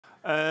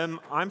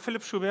I'm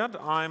Philipp Schubert.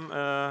 I'm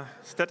a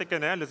static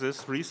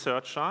analysis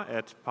researcher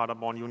at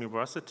Paderborn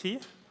University.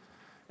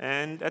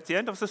 And at the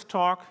end of this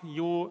talk,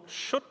 you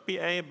should be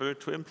able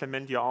to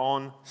implement your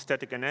own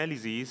static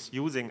analyses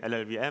using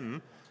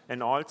LLVM.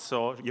 And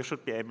also, you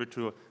should be able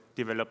to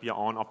develop your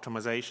own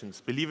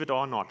optimizations, believe it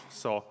or not.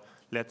 So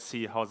let's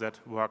see how that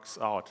works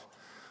out.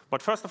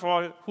 But first of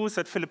all, who's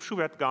that Philipp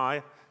Schubert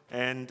guy?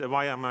 And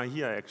why am I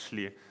here,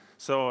 actually?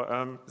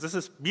 So this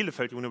is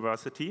Bielefeld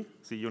University,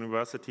 the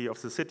University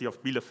of the city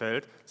of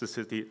Bielefeld, the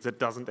city that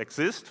doesn't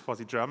exist for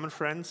the German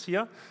friends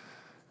here.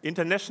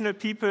 International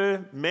people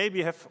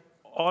maybe have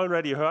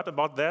already heard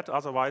about that,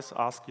 otherwise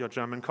ask your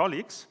German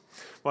colleagues.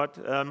 But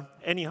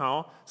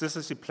anyhow, this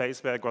is the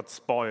place where I got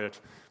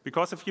spoiled.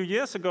 Because a few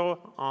years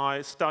ago,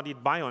 I studied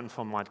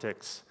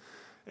bioinformatics.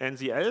 And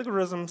the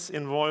algorithms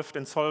involved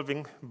in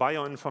solving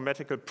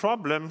bioinformatical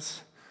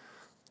problems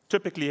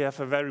typically have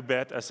a very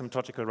bad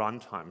asymptotical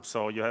runtime.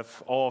 So you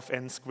have O of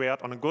n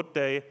squared on a good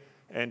day,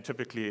 and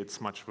typically it's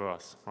much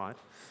worse, right?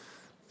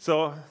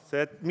 So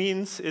that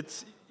means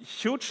it's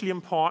hugely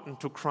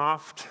important to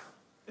craft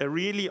a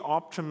really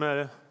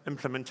optimal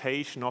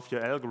implementation of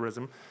your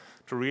algorithm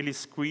to really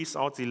squeeze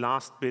out the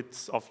last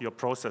bits of your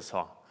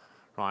processor,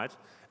 right?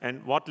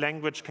 And what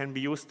language can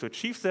be used to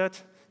achieve that?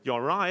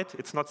 You're right,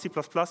 it's not C++,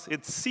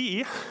 it's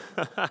C.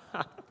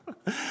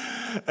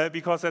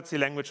 Because that's the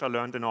language I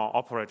learned in our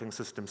operating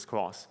systems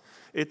course.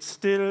 It's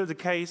still the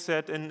case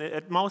that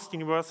at most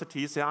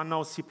universities there are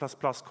no C++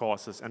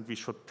 courses, and we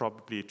should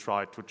probably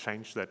try to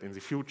change that in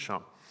the future.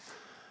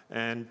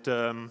 And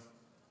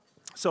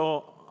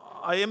so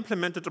I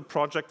implemented a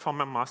project for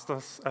my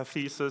master's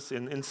thesis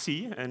in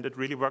C, and it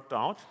really worked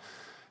out.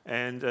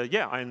 And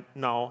yeah, I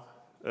now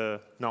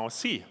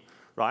C,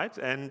 right?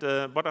 And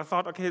but I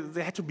thought, okay,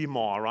 there had to be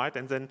more, right?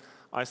 And then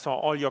I saw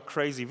all your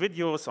crazy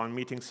videos on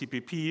Meeting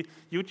CPP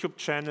YouTube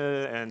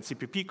channel and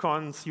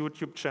CPPCon's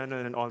YouTube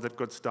channel and all that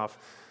good stuff.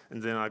 And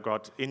then I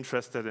got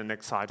interested and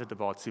excited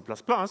about C++,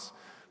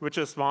 which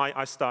is why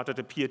I started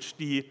a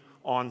PhD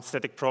on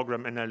static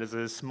program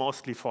analysis,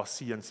 mostly for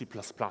C and C++,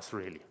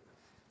 really.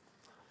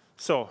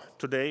 So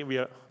today we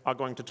are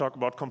going to talk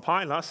about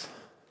compilers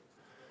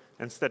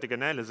and static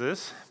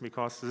analysis,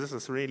 because this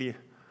is really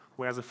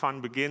where the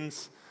fun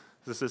begins.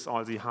 This is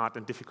all the hard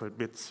and difficult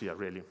bits here,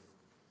 really.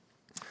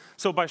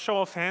 So by show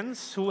of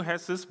hands, who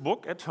has this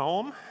book at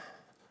home?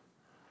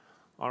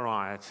 All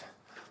right.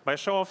 By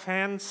show of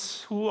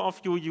hands, who of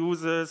you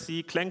uses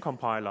the Clang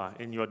compiler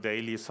in your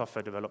daily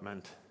software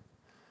development?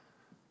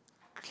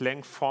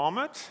 Clang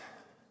format?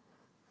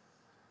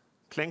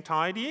 Clang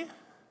tidy?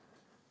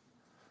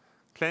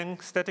 Clang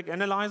static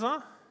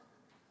analyzer?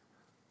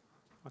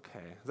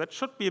 Okay, that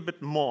should be a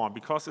bit more,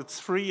 because it's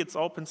free, it's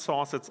open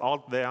source, it's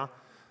out there.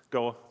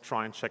 Go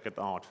try and check it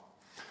out.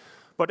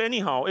 But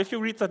anyhow, if you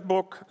read that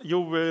book, you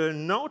will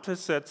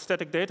notice that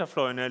static data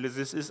flow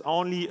analysis is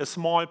only a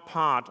small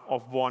part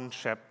of one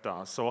chapter.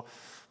 So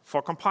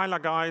for compiler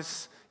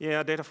guys,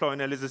 yeah, data flow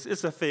analysis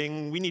is a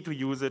thing. We need to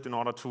use it in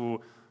order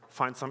to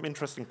find some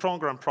interesting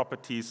program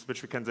properties,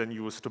 which we can then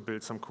use to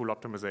build some cool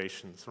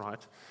optimizations,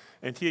 right?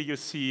 And here you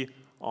see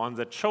on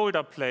the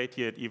shoulder plate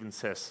here, it even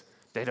says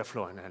data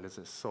flow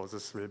analysis. So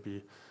this will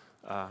be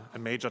a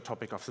major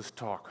topic of this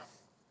talk.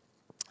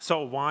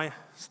 So why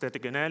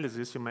static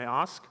analysis, you may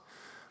ask?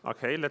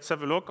 Okay, let's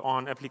have a look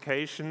on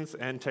applications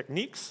and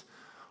techniques.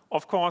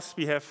 Of course,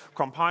 we have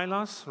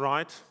compilers,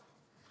 right?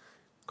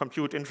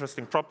 Compute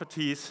interesting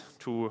properties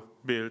to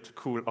build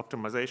cool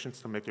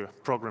optimizations to make your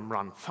program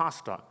run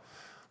faster.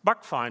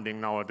 Bug finding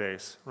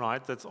nowadays,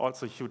 right? That's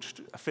also a huge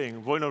thing.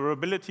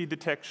 Vulnerability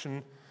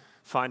detection,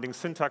 finding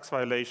syntax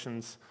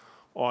violations,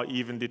 or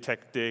even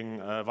detecting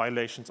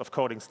violations of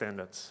coding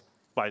standards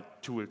by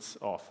tools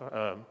of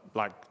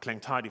like Clang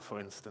tidy,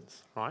 for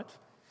instance, right?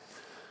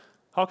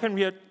 How can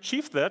we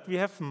achieve that? We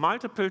have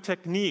multiple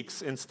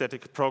techniques in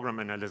static program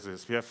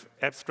analysis. We have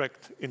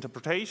abstract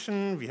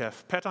interpretation, we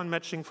have pattern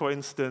matching, for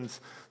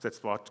instance.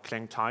 That's what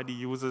Clang tidy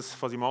uses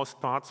for the most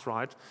parts,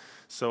 right?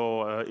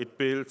 So it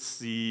builds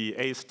the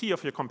AST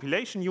of your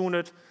compilation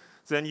unit.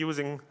 Then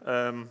using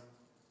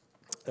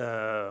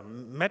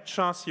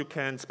matchers, you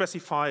can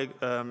specify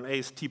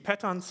AST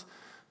patterns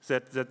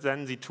that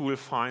then the tool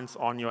finds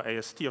on your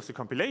AST of the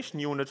compilation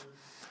unit.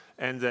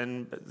 And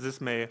then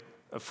this may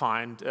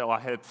find or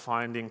help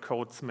finding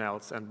code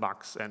smells and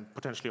bugs and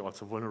potentially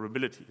also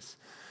vulnerabilities.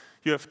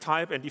 You have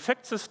type and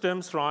effect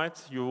systems, right?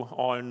 You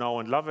all know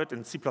and love it.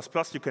 In C++,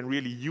 you can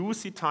really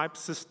use the type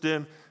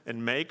system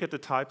and make it a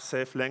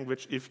type-safe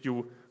language if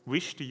you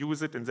wish to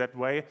use it in that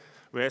way.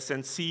 Whereas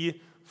in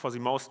C, for the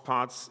most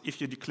parts,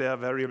 if you declare a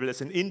variable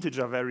as an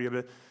integer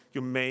variable,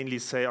 you mainly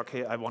say,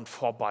 okay, I want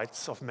 4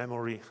 bytes of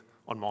memory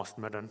on most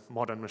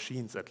modern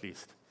machines, at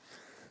least.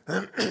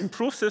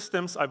 Proof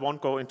systems, I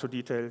won't go into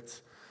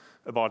details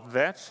about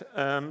that.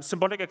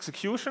 Symbolic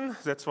execution,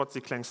 that's what the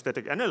Clang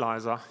static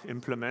analyzer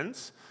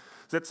implements.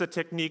 That's a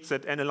technique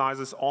that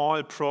analyzes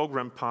all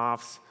program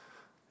paths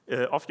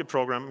of your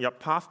program, yeah,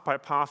 path by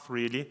path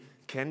really,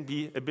 can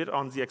be a bit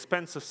on the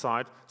expensive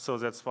side, so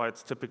that's why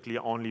it's typically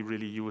only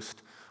really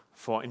used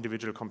for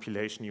individual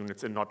compilation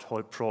units and not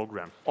whole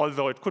program.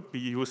 Although it could be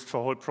used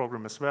for whole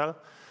program as well,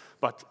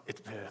 but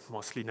it will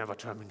mostly never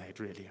terminate,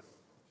 really.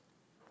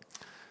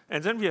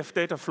 And then we have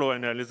data flow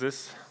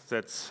analysis.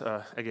 That's,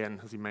 again,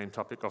 the main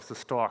topic of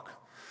this talk.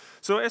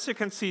 So as you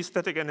can see,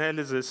 static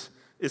analysis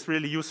is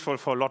really useful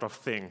for a lot of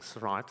things,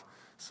 right?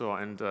 So,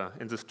 and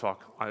in this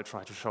talk, I'll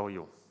try to show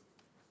you.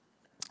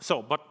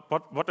 So, but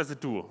what does it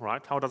do,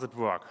 right? How does it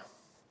work?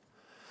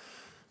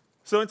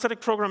 So in static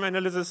program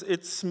analysis,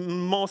 it's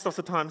most of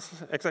the times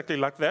exactly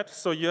like that.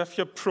 So you have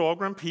your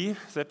program P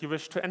that you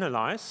wish to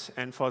analyze,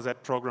 and for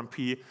that program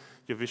P,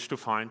 you wish to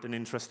find an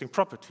interesting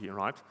property,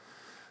 right?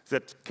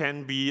 That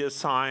can be a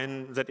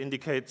sign that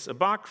indicates a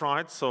bug,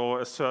 right? So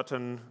a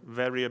certain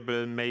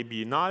variable may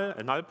be null,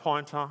 a null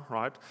pointer,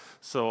 right?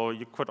 So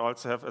you could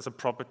also have as a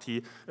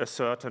property a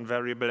certain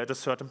variable at a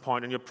certain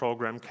point in your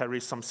program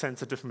carries some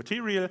sensitive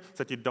material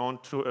that you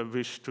don't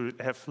wish to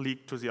have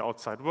leaked to the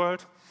outside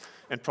world,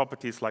 and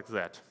properties like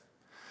that.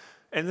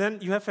 And then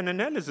you have an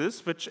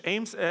analysis which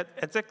aims at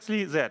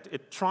exactly that.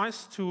 It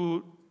tries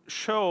to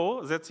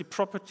show that the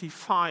property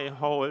phi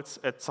holds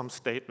at some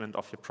statement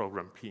of your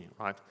program P,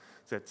 right?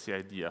 That's the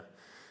idea.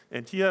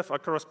 And here I have a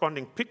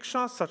corresponding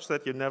picture such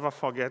that you never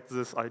forget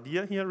this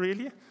idea here,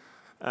 really.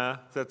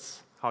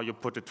 That's how you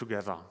put it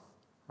together,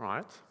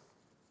 right?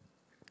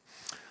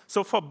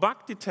 So for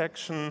bug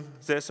detection,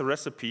 there's a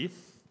recipe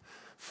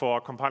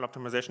for compile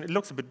optimization. It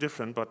looks a bit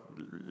different, but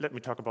let me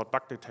talk about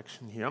bug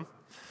detection here.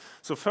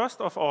 So first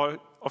of all,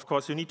 of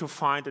course, you need to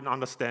find and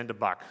understand a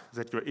bug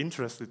that you're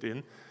interested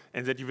in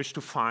and that you wish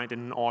to find in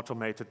an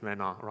automated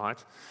manner,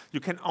 right? You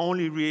can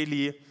only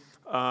really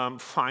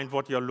find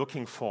what you're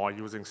looking for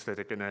using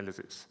static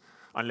analysis,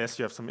 unless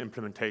you have some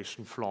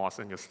implementation flaws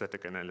in your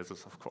static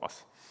analysis, of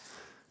course.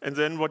 And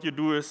then what you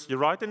do is you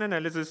write an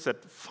analysis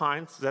that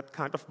finds that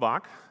kind of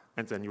bug,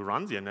 and then you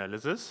run the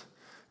analysis.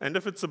 And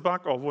if it's a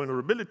bug or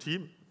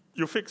vulnerability,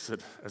 you fix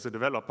it as a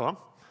developer.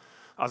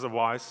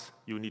 Otherwise,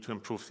 you need to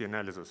improve the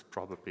analysis,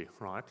 probably,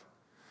 right?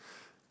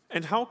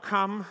 And how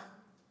come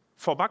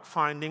for bug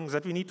finding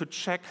that we need to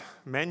check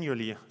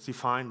manually the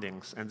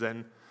findings and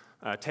then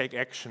take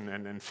action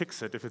and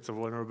fix it if it's a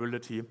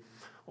vulnerability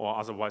or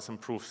otherwise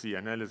improve the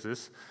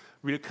analysis?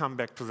 We'll come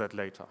back to that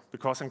later.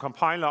 Because in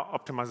compiler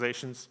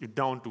optimizations, you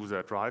don't do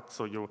that, right?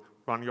 So you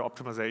run your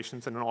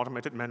optimizations in an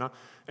automated manner,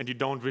 and you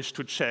don't wish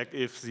to check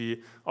if the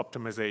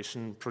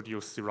optimization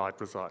produced the right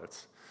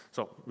results.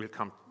 So we'll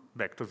come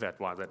back to that,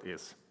 why that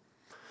is.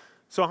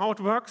 So how it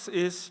works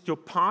is you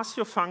pass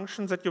your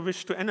function that you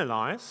wish to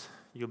analyze,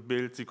 you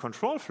build the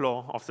control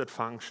flow of that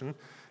function,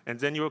 and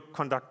then you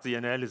conduct the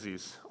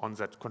analysis on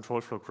that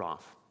control flow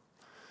graph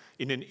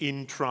in an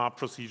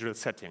intra-procedural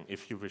setting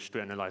if you wish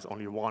to analyze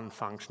only one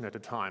function at a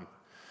time.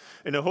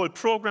 In a whole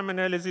program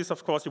analysis,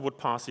 of course, you would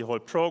pass the whole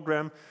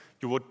program.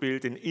 You would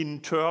build an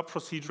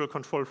inter-procedural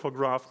control flow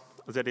graph,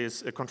 that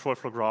is a control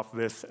flow graph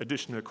with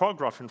additional call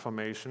graph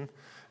information,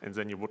 and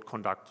then you would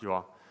conduct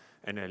your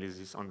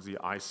analysis on the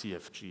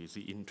ICFG,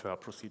 the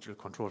inter-procedural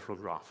control flow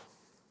graph.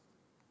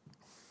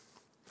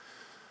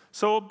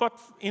 So, but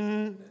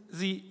in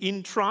the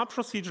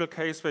intra-procedural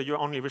case where you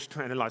only wish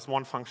to analyze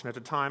one function at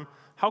a time,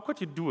 how could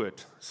you do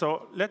it?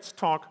 So let's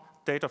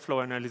talk data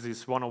flow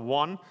analysis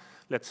 101.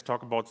 Let's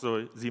talk about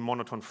the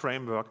monotone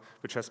framework,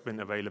 which has been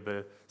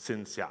available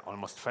since,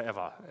 almost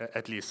forever,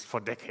 at least for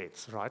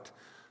decades, right?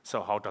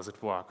 So how does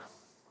it work?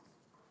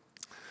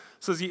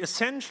 So the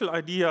essential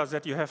idea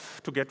that you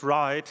have to get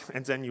right,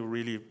 and then you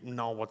really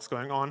know what's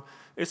going on,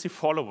 is the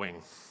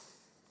following.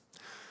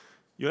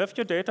 You have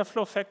your data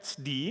flow facts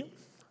D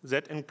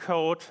that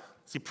encode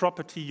the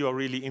property you're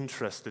really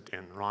interested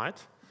in, right?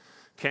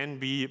 Can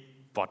be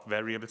what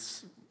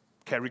variables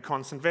carry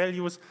constant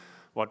values,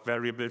 what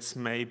variables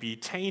may be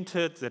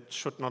tainted that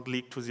should not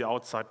leak to the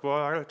outside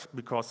world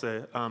because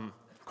they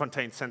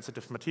contain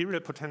sensitive material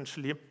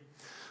potentially.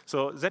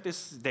 So that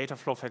is data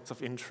flow facts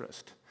of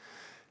interest.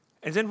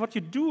 And then what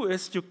you do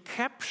is you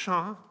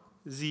capture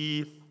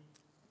the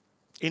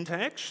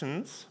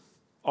interactions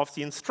of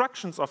the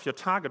instructions of your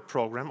target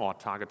program or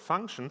target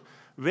function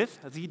with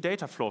the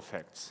data flow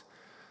facts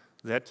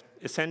that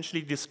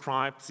essentially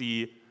describe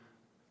the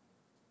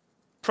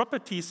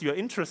properties you're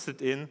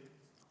interested in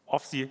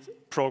of the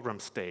program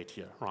state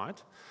here,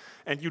 right?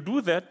 And you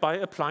do that by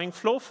applying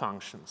flow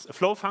functions. A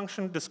flow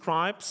function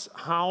describes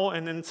how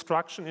an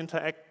instruction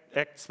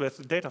interacts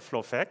with data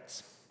flow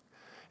facts.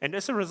 And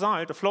as a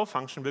result, a flow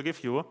function will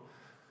give you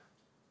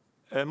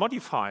a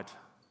modified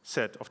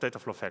set of data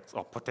flow facts,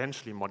 or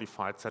potentially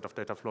modified set of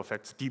data flow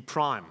facts, D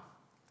prime.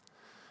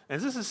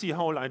 And this is the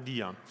whole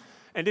idea.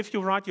 And if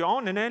you write your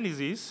own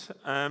analyses,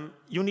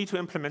 you need to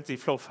implement the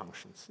flow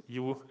functions.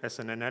 You, as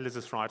an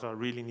analysis writer,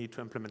 really need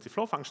to implement the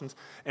flow functions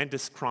and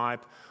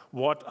describe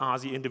what are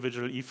the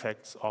individual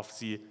effects of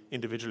the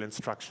individual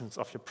instructions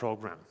of your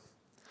program.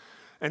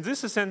 And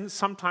this is then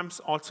sometimes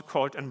also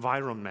called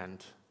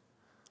environment,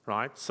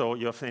 right? So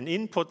you have an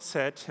input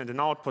set and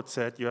an output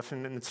set. You have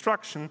an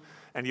instruction,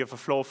 and you have a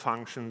flow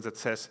function that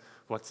says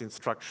what the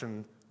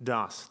instruction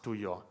does to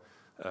your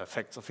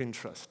facts of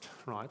interest,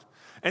 right?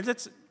 And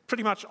that's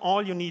pretty much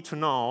all you need to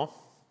know.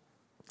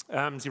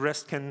 The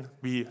rest can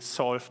be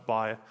solved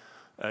by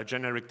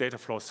generic data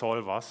flow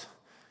solvers.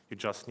 You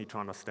just need to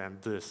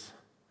understand this.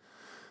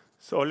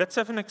 So let's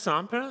have an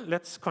example.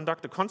 Let's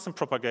conduct a constant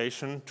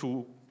propagation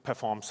to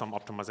perform some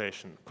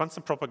optimization.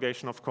 Constant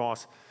propagation, of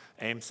course,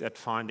 aims at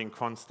finding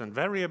constant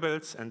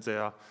variables and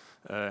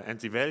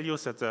the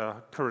values that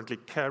they're currently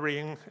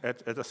carrying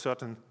at a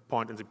certain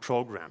point in the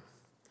program.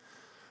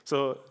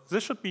 So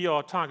this should be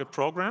your target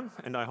program,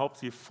 and I hope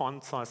the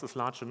font size is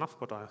large enough,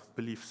 but I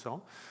believe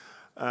so.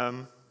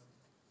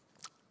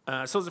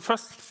 So the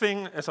first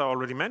thing, as I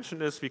already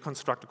mentioned, is we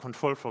construct a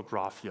control flow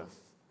graph here,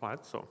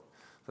 right? So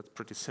that's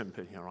pretty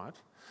simple here, right?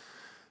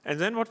 And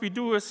then what we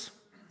do is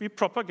we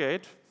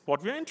propagate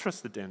what we are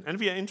interested in, and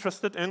we are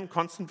interested in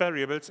constant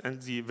variables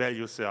and the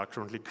values they are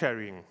currently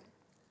carrying.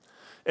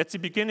 At the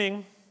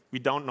beginning, we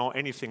don't know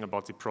anything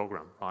about the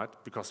program, right?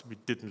 Because we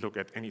didn't look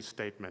at any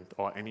statement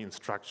or any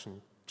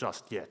instruction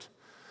just yet.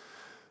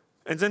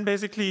 And then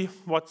basically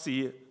what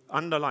the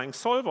underlying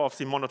solver of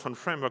the monotone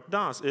framework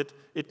does,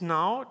 it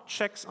now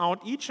checks out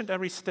each and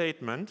every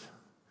statement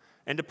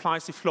and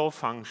applies the flow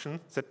function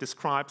that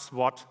describes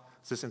what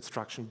this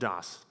instruction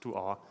does to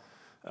our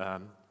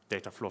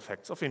data flow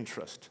facts of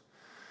interest.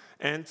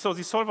 And so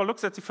the solver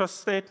looks at the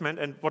first statement,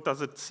 and what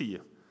does it see?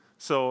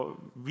 So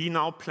we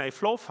now play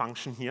flow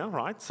function here,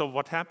 right? So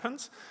what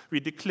happens? We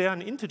declare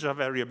an integer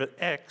variable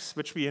x,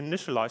 which we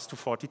initialize to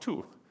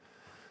 42.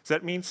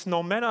 That means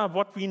no matter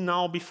what we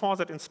know before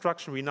that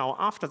instruction, we know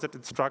after that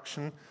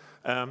instruction,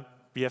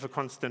 we have a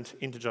constant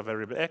integer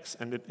variable x,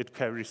 and it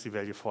carries the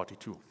value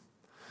 42.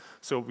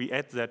 So we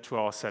add that to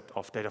our set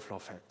of data flow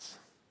facts.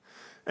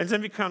 And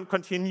then we can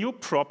continue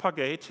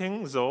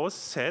propagating those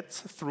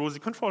sets through the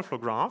control flow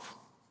graph.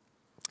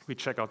 We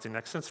check out the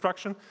next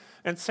instruction,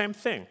 and same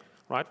thing,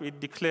 right? We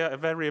declare a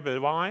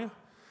variable y,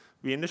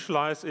 we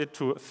initialize it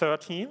to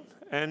 13,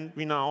 and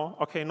we now,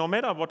 okay, no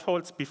matter what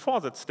holds before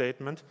that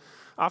statement,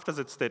 after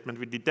that statement,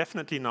 we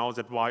definitely know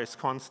that y is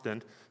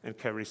constant and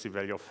carries the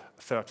value of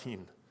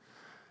 13.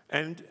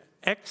 And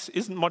x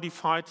isn't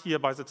modified here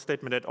by that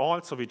statement at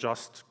all, so we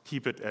just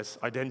keep it as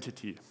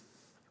identity,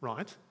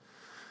 right?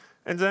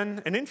 And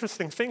then an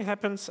interesting thing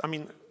happens. I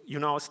mean, you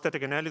know,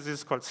 static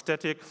analysis called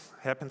static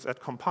happens at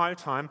compile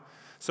time,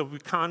 so we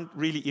can't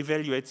really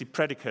evaluate the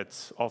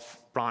predicates of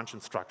branch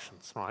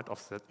instructions, right,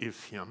 of that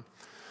if here.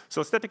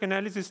 So static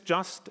analysis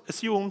just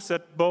assumes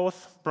that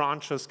both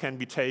branches can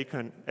be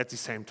taken at the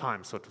same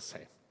time, so to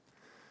say.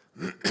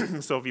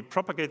 So we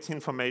propagate the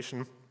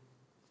information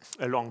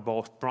along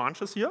both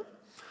branches here.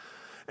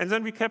 And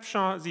then we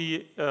capture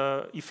the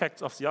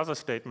effects of the other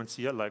statements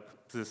here, like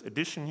this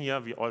addition here.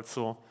 We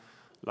also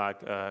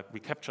we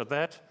capture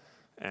that,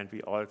 and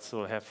we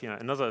also have here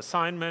another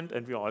assignment,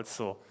 and we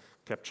also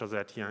capture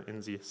that here in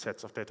the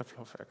sets of data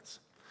flow facts.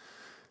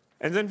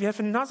 And then we have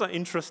another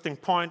interesting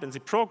point in the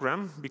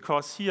program,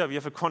 because here we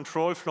have a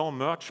control flow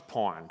merge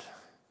point.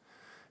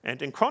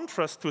 And in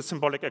contrast to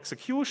symbolic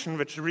execution,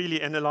 which really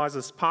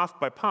analyzes path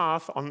by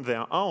path on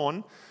their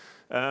own,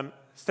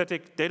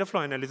 static data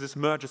flow analysis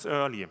merges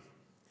early.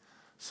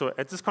 So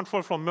at this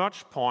control flow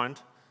merge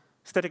point,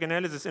 static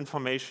analysis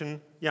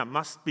information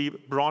must be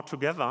brought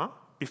together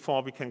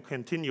before we can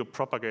continue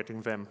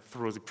propagating them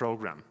through the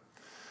program.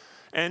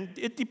 And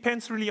it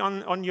depends really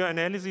on your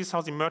analysis,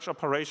 how the merge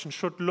operation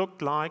should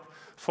look like.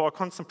 For a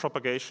constant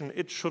propagation,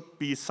 it should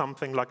be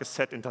something like a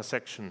set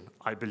intersection,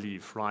 I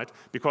believe, right?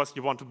 Because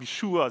you want to be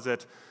sure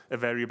that a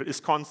variable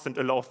is constant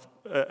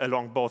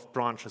along both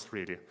branches,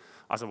 really.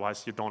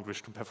 Otherwise, you don't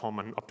wish to perform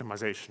an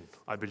optimization,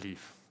 I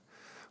believe.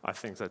 I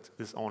think that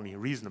is only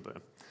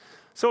reasonable.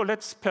 So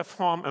let's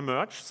perform a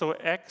merge. So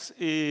x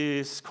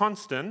is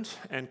constant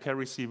and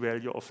carries the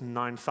value of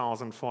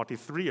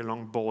 9043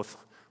 along both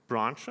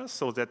branches,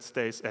 so that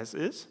stays as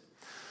is.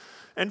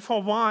 And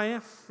for y,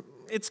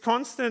 it's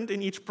constant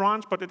in each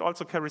branch, but it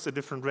also carries a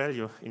different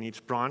value in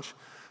each branch.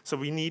 So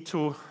we need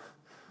to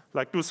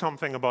do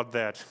something about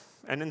that.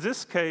 And in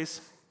this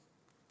case,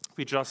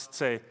 we just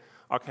say,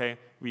 okay,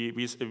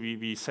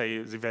 we say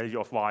the value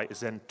of y is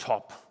then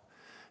top.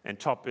 And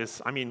top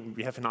is, I mean,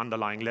 we have an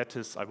underlying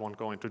lattice. I won't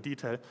go into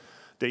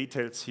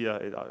details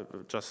here.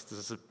 Just this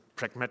is a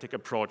pragmatic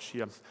approach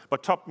here.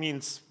 But top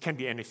means can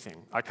be anything.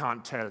 I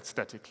can't tell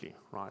statically,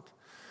 right?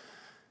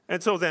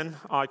 And so then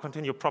I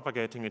continue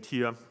propagating it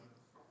here,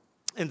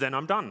 and then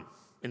I'm done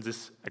in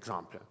this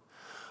example.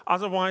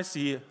 Otherwise,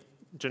 the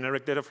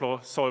generic data flow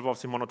solver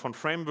of the monotone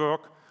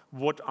framework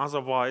would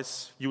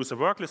otherwise use a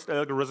worklist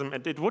algorithm,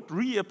 and it would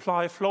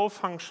reapply flow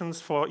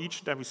functions for each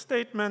and every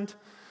statement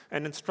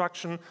and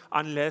instruction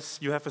unless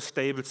you have a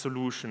stable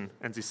solution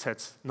and the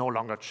sets no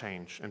longer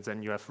change. And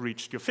then you have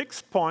reached your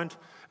fixed point,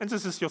 and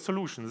this is your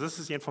solution. This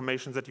is the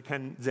information that you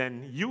can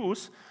then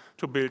use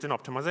to build an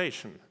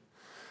optimization.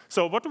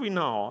 So what do we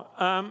know?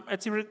 At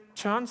the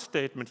return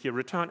statement here,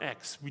 return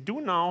x, we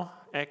do know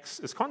x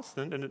is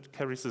constant and it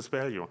carries this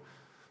value.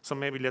 So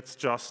maybe let's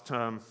just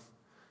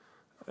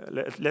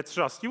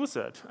use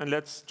it, and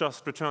let's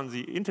just return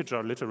the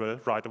integer literal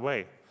right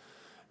away.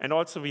 And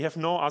also, we have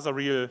no other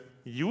real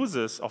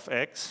uses of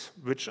X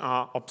which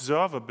are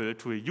observable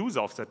to a user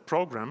of that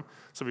program,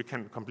 so we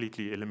can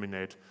completely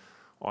eliminate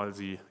all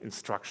the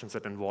instructions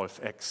that involve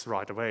X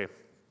right away.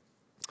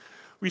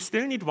 We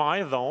still need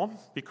Y, though,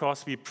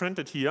 because we print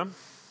it here,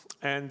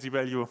 and the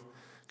value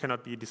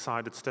cannot be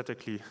decided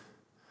statically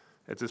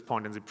at this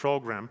point in the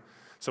program,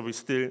 so we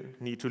still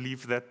need to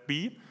leave that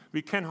be.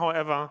 We can,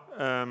 however,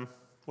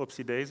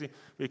 whoopsie daisy,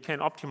 we can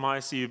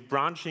optimize the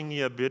branching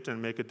here a bit and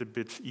make it a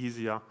bit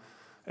easier,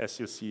 as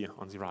you see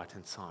on the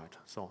right-hand side.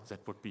 So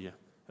that would be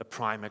a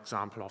prime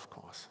example, of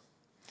course,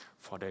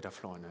 for data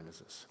flow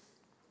analysis.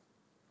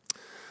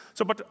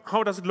 So, but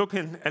how does it look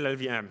in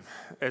LLVM?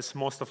 As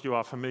most of you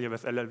are familiar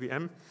with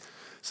LLVM.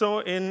 So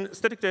in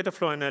static data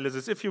flow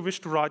analysis, if you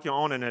wish to write your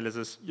own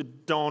analysis, you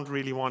don't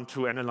really want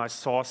to analyze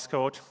source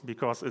code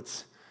because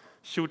it's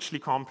hugely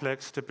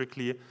complex.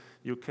 Typically,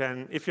 you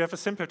can, if you have a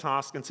simple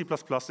task in C++,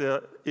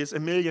 there is a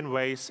million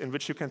ways in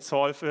which you can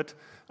solve it,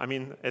 I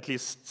mean, at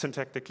least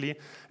syntactically,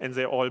 and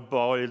they all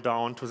boil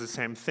down to the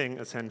same thing,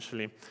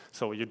 essentially.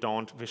 So you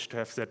don't wish to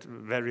have that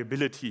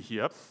variability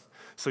here.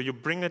 So you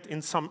bring it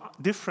in some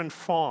different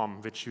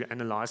form which you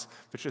analyze,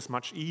 which is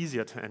much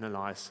easier to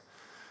analyze.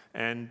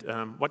 And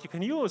what you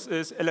can use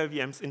is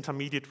LLVM's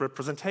intermediate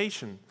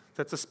representation.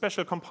 That's a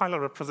special compiler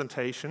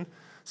representation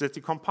that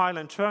the compiler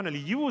internally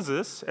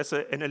uses as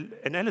an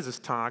analysis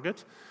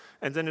target,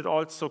 and then it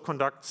also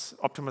conducts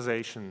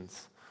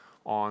optimizations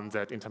on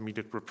that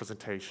intermediate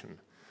representation.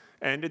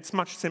 And it's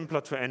much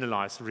simpler to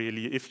analyze,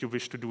 really, if you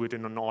wish to do it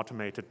in an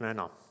automated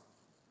manner.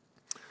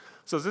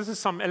 So this is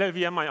some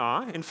LLVM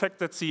IR. In fact,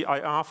 that's the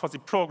IR for the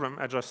program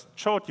I just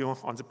showed you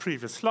on the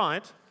previous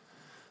slide.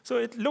 So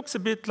it looks a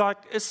bit like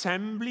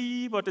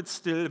assembly, but it's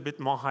still a bit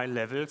more high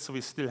level. So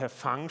we still have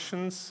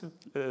functions,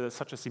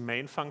 such as the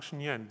main function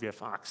here, and we have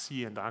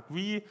argc and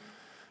argv.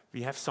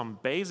 We have some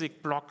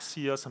basic blocks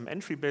here, some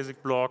entry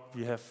basic block.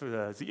 We have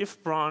the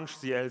if branch,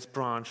 the else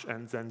branch,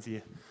 and then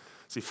the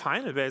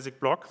final basic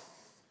block.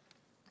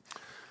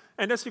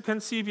 And as you can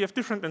see, we have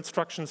different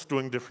instructions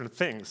doing different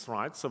things,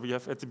 right? So we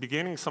have at the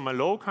beginning some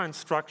alloca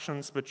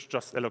instructions which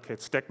just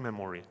allocate stack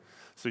memory.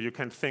 So you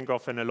can think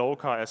of an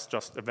alloca as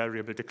just a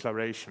variable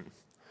declaration.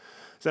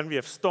 Then we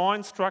have store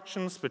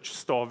instructions which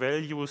store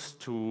values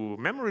to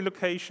memory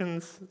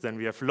locations. Then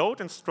we have load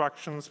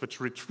instructions which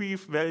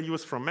retrieve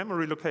values from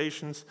memory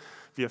locations.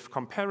 We have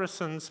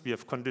comparisons, we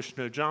have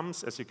conditional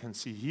jumps, as you can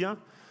see here.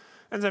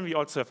 And then we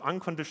also have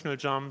unconditional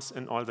jumps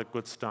and all that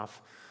good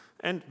stuff.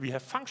 And we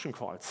have function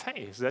calls.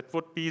 Hey, that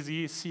would be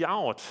the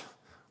cout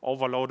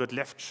overloaded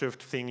left shift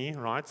thingy,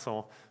 right?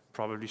 So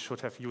probably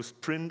should have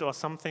used print or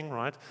something,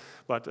 right?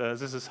 But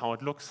this is how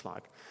it looks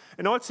like.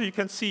 And also you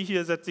can see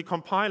here that the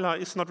compiler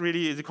is not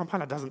really, the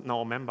compiler doesn't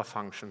know member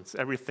functions.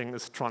 Everything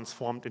is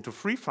transformed into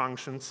free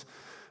functions,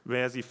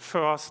 where the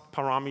first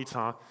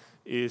parameter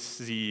is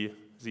the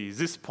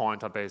this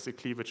pointer,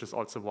 basically, which is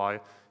also why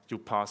you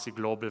pass the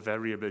global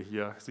variable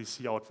here, the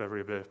cout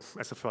variable,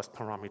 as the first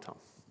parameter.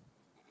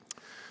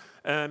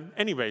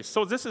 Anyway,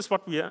 so this is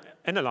what we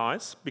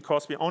analyze,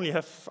 because we only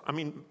have, I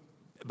mean,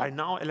 by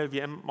now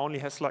LLVM only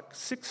has like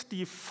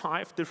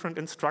 65 different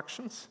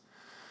instructions,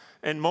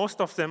 and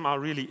most of them are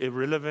really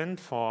irrelevant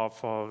for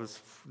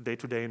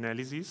day-to-day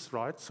analyses,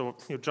 right? So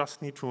you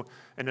just need to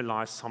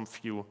analyze some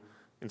few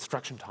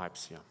instruction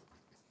types here.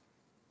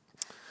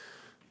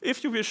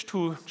 If you wish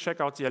to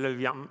check out the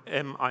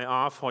LLVM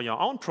IR for your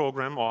own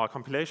program or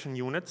compilation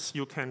units,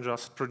 you can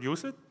just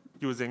produce it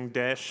using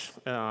dash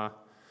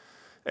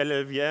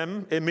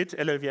LLVM, emit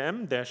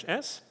LLVM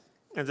 -s,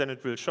 and then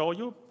it will show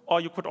you.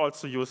 Or you could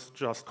also use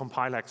just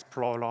Compiler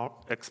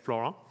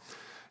Explorer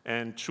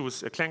and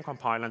choose a Clang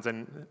compiler, and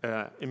then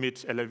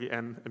emit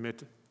LLVM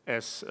emit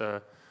s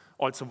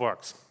also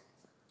works.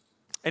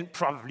 And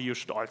probably you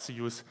should also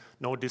use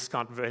no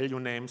discount value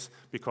names,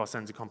 because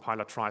then the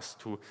compiler tries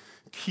to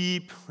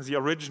keep the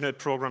original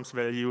program's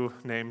value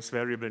names,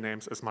 variable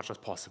names, as much as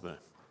possible.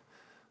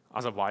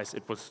 Otherwise,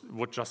 it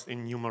would just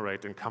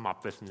enumerate and come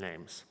up with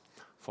names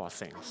for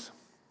things.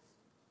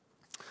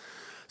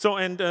 So,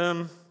 and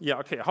yeah,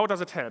 okay, how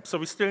does it help? So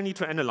we still need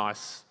to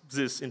analyze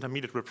this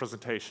intermediate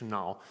representation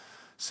now.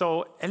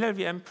 So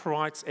LLVM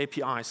provides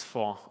APIs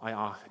for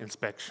IR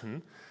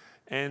inspection,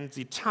 and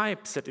the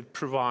types that it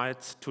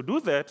provides to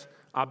do that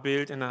are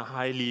built in a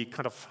highly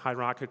kind of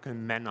hierarchical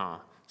manner.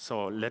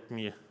 So let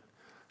me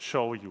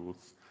show you.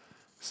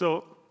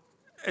 So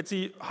at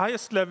the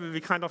highest level, we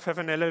kind of have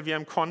an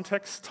LLVM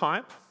context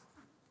type,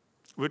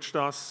 which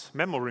does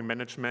memory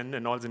management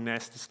and all the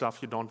nasty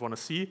stuff you don't want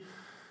to see.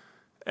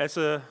 As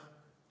a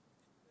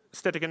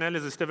static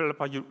analysis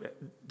developer, you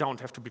don't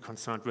have to be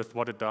concerned with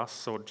what it does,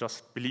 so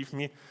just believe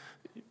me,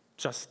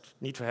 just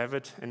need to have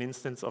it, an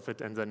instance of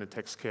it, and then it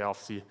takes care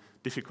of the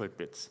difficult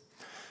bits.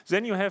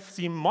 Then you have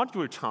the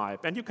module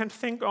type, and you can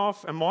think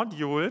of a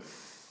module,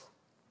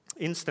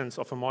 instance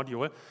of a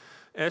module,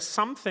 as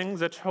something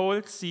that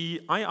holds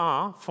the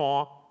IR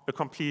for a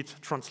complete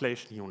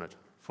translation unit,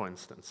 for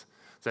instance.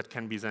 that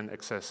can be then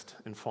accessed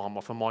in form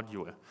of a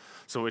module.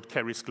 So it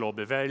carries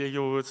global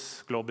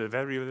values, global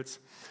variables,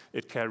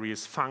 it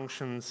carries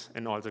functions,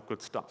 and all that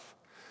good stuff.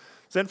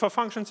 Then for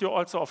functions, you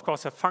also, of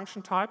course, have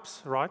function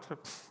types, right?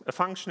 A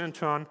function, in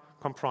turn,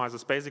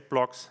 comprises basic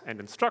blocks and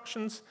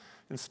instructions.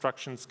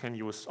 Instructions can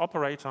use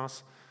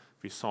operators.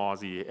 We saw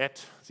the add,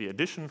 the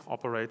addition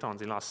operator on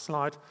the last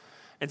slide.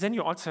 And then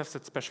you also have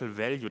that special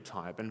value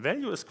type. And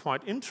value is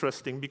quite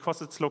interesting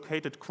because it's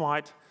located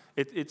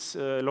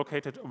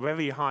located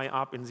very high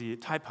up in the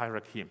type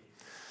hierarchy.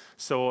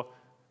 So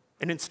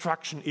an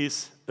instruction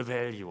is a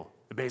value.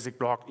 A basic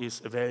block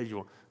is a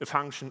value. A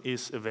function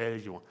is a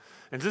value.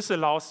 And this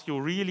allows you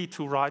really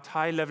to write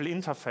high-level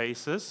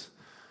interfaces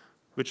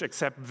which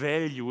accept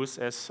values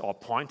as, or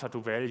pointer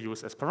to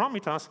values as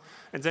parameters.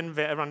 And then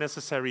wherever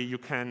necessary, you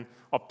can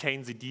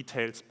obtain the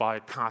details by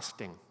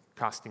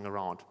casting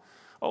around.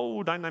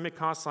 Oh, dynamic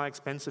casts are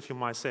expensive, you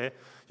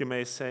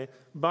may say,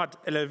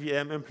 but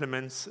LLVM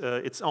implements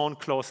its own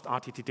closed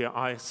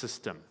RTTI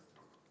system.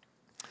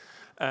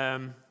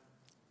 And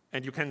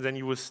you can then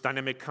use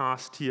dynamic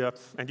cast here,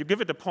 and you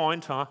give it a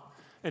pointer,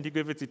 and you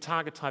give it the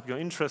target type you're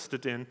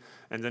interested in,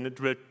 and then it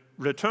will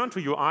return to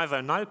you either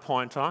a null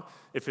pointer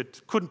if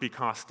it couldn't be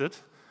casted,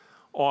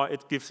 or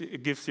it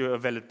gives you a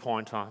valid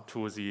pointer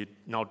to the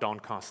now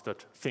downcasted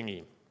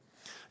thingy.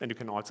 And you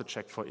can also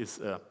check for is.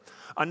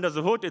 Under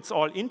the hood, it's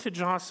all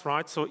integers,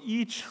 right? So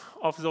each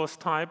of those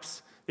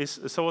types is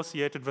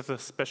associated with a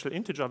special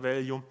integer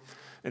value.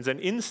 And then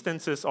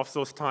instances of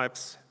those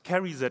types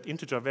carry that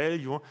integer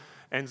value.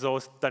 And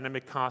those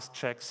dynamic cast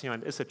checks here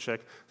and is a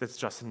check, that's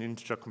just an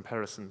integer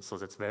comparison. So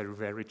that's very,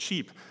 very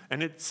cheap.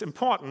 And it's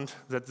important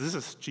that this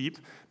is cheap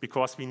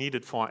because we need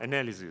it for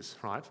analysis,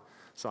 right?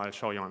 So I'll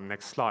show you on the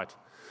next slide.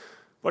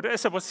 But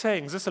as I was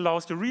saying, this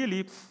allows you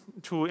really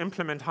to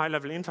implement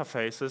high-level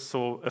interfaces.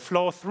 So a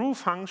flow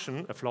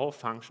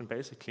function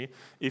basically,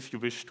 if you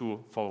wish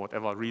to, for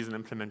whatever reason,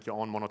 implement your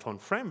own monotone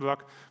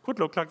framework, could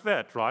look like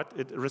that, right?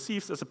 It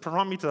receives as a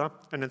parameter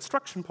an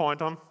instruction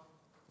pointer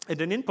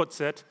and an input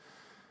set,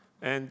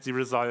 and the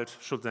result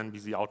should then be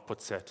the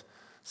output set,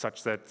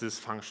 such that this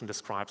function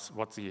describes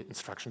what the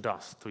instruction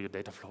does to your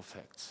data flow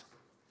facts.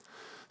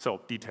 So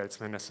details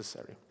when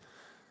necessary.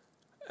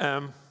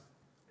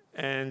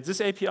 And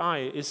this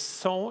API is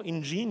so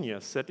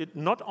ingenious that it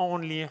not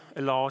only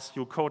allows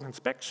you code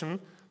inspection,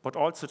 but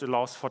also it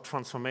allows for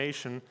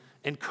transformation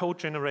and code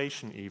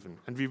generation even.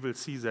 And we will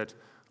see that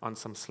on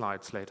some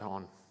slides later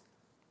on.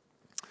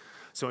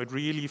 So it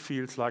really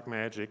feels like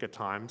magic at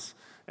times,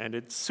 and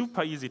it's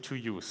super easy to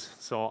use.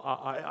 So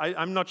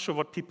I'm not sure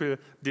what people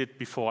did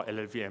before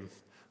LLVM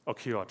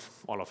occurred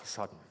all of a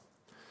sudden.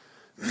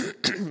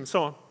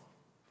 So,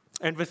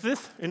 and with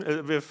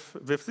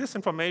this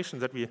information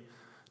that we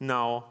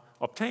now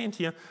obtained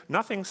here,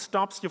 nothing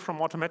stops you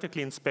from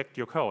automatically inspect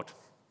your code.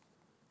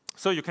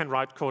 So you can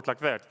write code like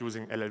that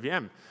using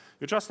LLVM.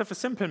 You just have a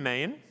simple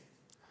main.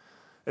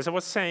 As I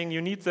was saying,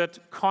 you need that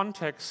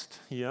context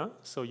here,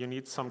 so you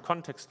need some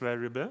context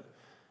variable.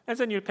 And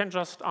then you can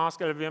just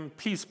ask LLVM,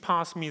 please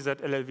pass me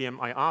that LLVM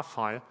IR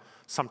file,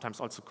 sometimes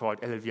also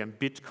called LLVM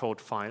bitcode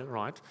file,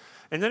 right?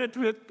 And then it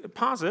will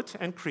parse it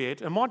and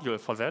create a module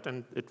for that,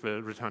 and it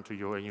will return to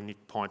you a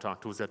unique pointer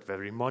to that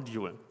very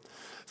module.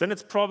 Then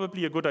it's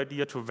probably a good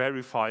idea to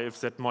verify if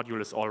that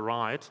module is all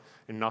right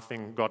and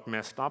nothing got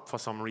messed up for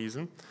some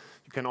reason.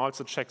 You can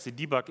also check the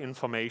debug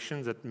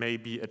information that may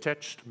be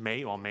attached,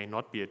 may or may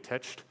not be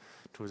attached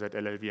to that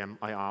LLVM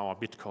IR or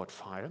bitcode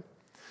file.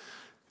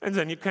 And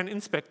then you can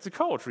inspect the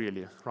code,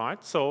 really,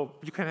 right? So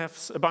you can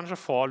have a bunch of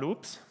for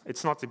loops.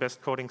 It's not the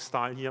best coding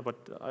style here, but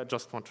I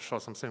just want to show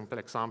some simple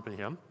example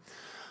here.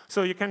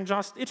 So you can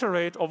just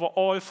iterate over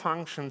all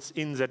functions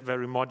in that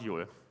very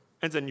module.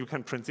 And then you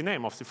can print the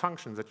name of the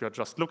function that you're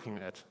just looking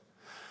at.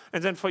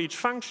 And then for each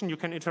function, you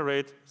can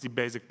iterate the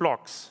basic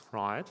blocks,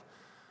 right?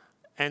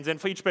 And then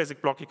for each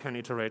basic block, you can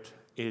iterate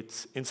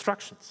its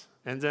instructions.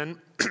 And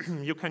then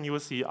you can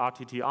use the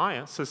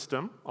RTTI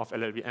system of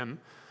LLVM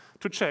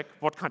to check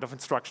what kind of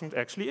instruction it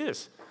actually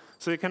is.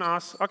 So you can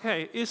ask,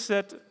 okay, is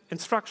that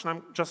instruction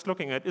I'm just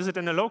looking at, is it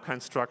an alloca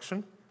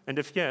instruction? And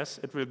if yes,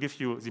 it will give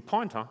you the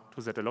pointer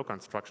to that alloca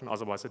instruction,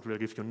 otherwise it will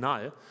give you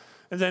null.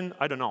 And then,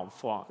 I don't know,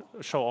 for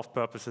show-off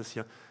purposes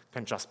here,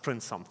 can just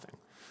print something.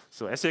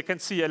 So as you can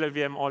see,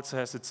 LLVM also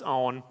has its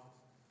own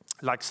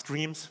like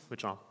streams,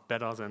 which are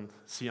better than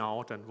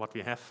cout and what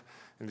we have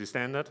in the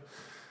standard.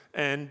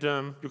 And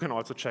you can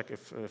also check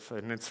if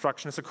an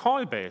instruction is a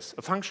call base,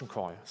 a function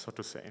call, so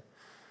to say.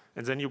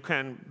 And then you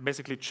can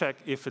basically check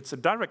if it's a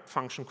direct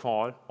function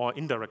call or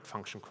indirect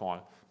function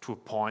call to a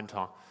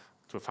pointer,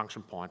 to a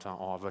function pointer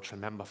or a virtual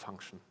member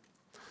function.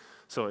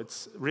 So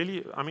it's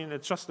really, I mean,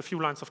 it's just a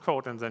few lines of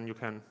code, and then you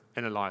can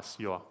analyze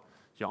your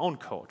own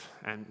code.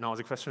 And now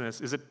the question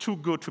is it too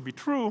good to be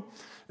true?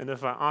 And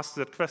if I ask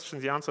that question,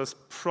 the answer is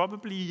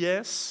probably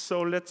yes.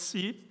 So let's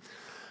see.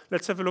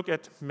 Let's have a look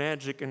at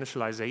magic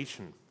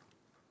initialization.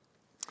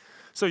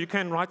 So you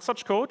can write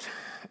such code,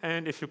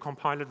 and if you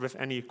compile it with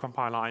any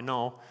compiler I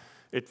know,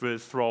 it will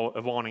throw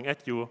a warning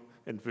at you.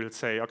 It will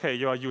say, okay,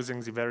 you are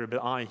using the variable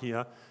I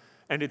here,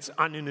 and it's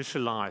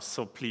uninitialized,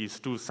 so please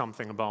do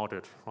something about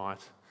it, right?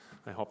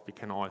 I hope we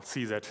can all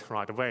see that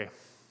right away.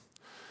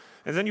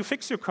 And then you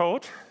fix your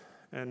code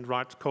and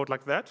write code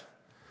like that,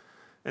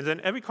 and then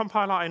every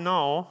compiler I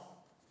know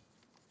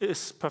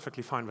is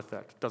perfectly fine with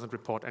that, doesn't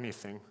report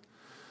anything.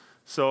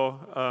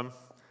 So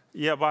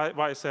yeah,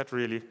 why is that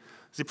really?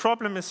 The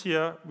problem is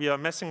here, we are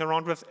messing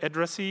around with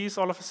addresses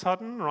all of a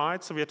sudden,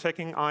 right? So we are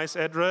taking i's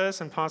address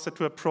and pass it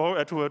to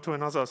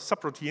another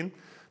subroutine,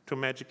 to a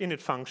magic init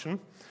function.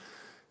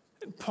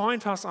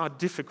 Pointers are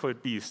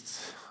difficult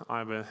beasts.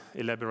 I will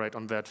elaborate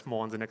on that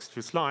more in the next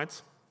few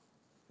slides.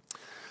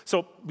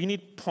 So we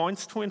need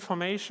points to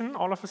information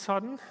all of a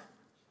sudden.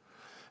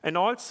 And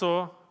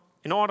also,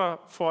 in order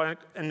for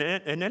an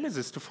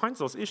analysis to find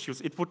those issues,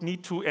 it would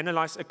need to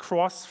analyze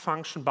across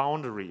function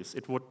boundaries.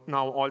 It would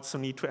now also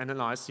need to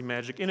analyze the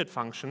magic init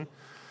function.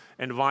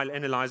 And while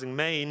analyzing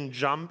main,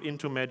 jump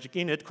into magic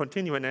init,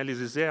 continue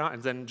analysis there,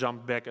 and then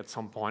jump back at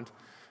some point.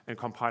 And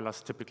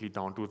compilers typically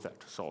don't do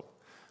that. So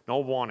no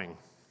warning.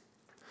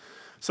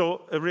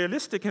 So a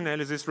realistic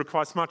analysis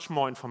requires much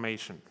more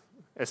information,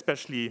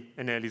 especially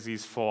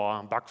analyses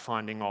for bug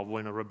finding or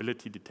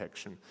vulnerability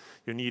detection.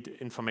 You need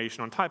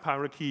information on type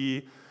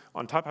hierarchies.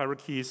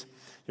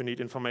 You need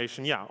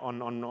information, yeah,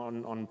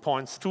 on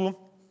points too,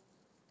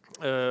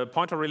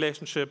 pointer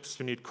relationships.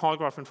 You need call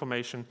graph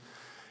information.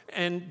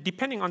 And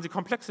depending on the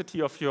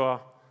complexity of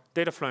your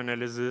data flow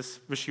analysis,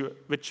 which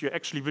you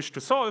actually wish to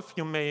solve,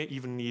 you may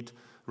even need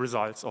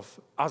results of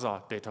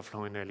other data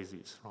flow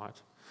analyses,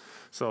 right?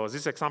 So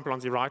this example on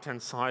the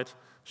right-hand side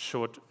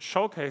should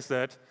showcase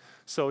that.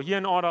 So here,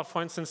 in order,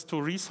 for instance,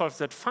 to resolve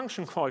that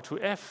function call to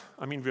f,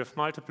 I mean, we have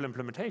multiple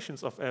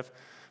implementations of f,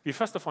 we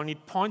first of all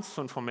need points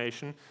to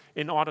information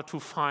in order to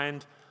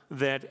find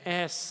that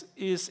s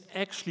is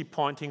actually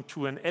pointing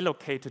to an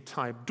allocated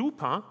type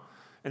duper,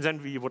 and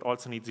then we would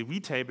also need the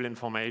vtable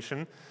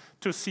information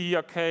to see,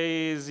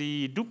 okay,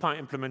 the duper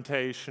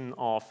implementation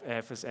of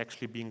f is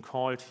actually being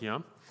called here,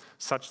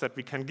 such that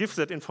we can give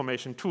that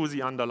information to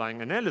the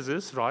underlying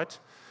analysis, right?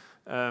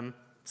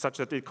 Such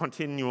that it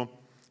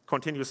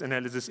continuous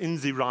analysis in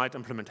the right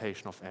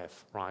implementation of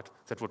f, right?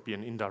 That would be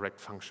an indirect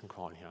function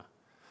call here.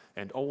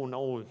 And oh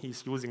no,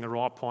 he's using a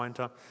raw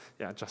pointer.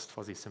 Yeah, just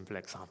for the simple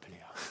example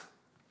here.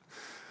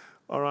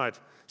 All right,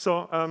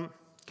 so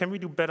can we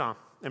do better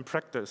in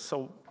practice?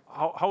 So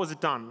how is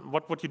it done?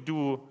 What would you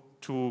do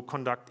to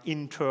conduct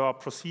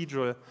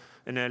inter-procedural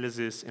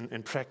analysis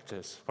in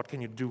practice? What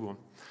can you do?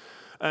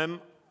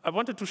 I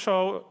wanted to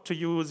show to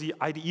you the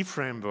IDE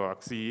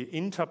framework, the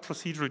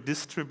Inter-Procedural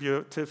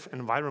Distributive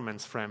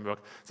Environments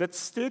framework. That's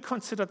still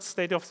considered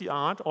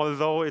state-of-the-art,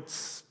 although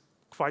it's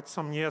quite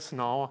some years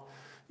now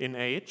in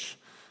age.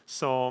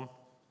 So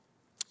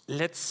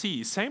let's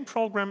see, same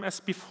program as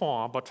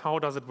before, but how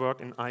does it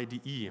work in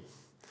IDE?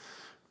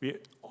 We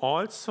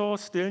also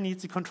still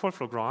need the control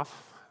flow graph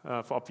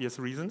for obvious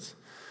reasons.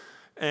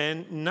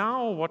 And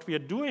now what we are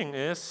doing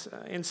is,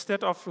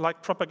 instead of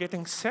like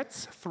propagating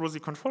sets through the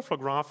control flow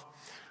graph,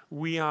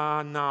 we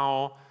are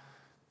now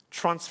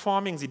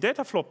transforming the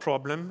data flow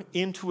problem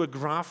into a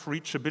graph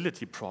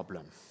reachability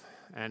problem.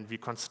 And we're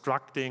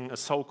constructing a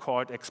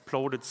so-called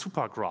exploded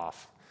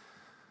supergraph.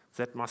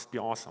 That must be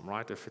awesome,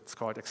 right, if it's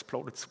called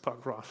exploded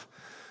supergraph.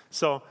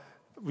 So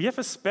we have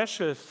a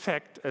special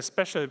fact, a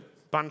special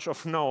bunch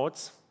of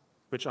nodes,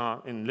 which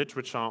are in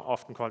literature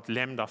often called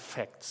lambda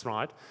facts,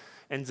 right?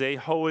 And they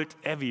hold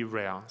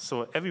everywhere.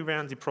 So everywhere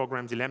in the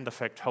program, the lambda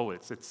fact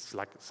holds. It's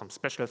like some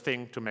special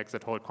thing to make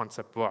that whole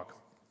concept work.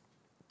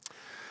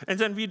 And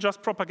then we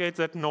just propagate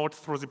that node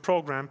through the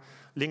program,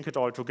 link it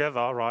all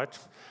together, right?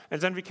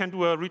 And then we can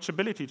do a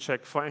reachability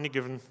check for any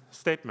given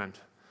statement.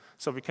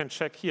 So we can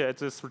check here at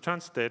this return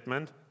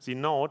statement, the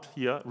node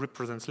here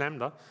represents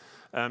lambda.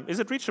 Is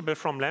it reachable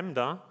from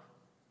lambda?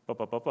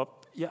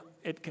 Yeah,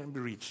 it can be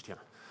reached here.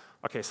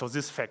 Okay, so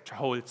this fact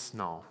holds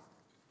now.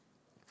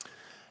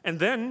 And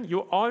then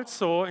you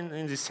also,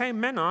 in the same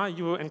manner,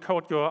 you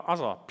encode your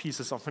other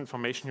pieces of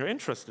information you're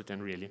interested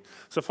in, really.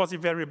 So for the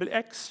variable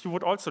x, you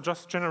would also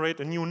just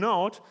generate a new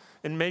node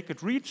and make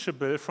it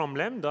reachable from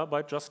lambda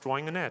by just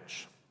drawing an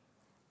edge.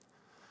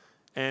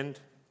 And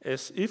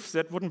as if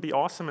that wouldn't be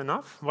awesome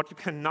enough, what you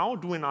can now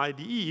do in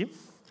IDE,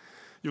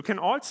 you can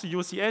also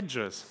use the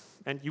edges,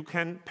 and you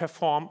can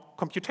perform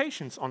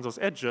computations on those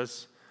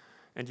edges,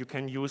 and you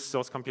can use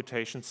those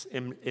computations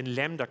in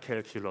lambda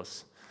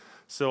calculus.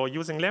 So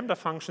using lambda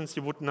functions,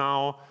 you would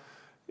now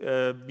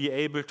be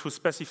able to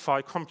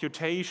specify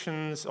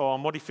computations or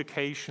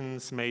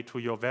modifications made to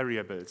your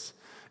variables.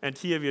 And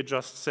here we're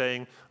just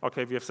saying,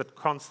 okay, we have that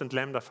constant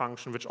lambda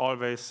function which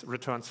always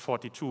returns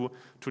 42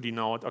 to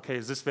denote, okay,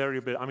 this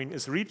variable,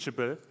 is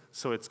reachable,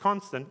 so it's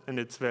constant, and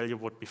its value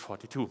would be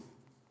 42.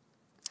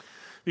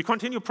 We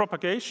continue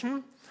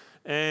propagation,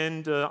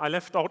 and I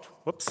left out,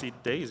 whoopsie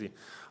daisy,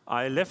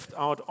 I left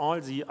out all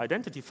the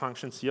identity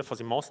functions here for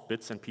the most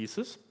bits and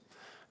pieces.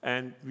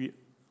 And we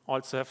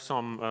also have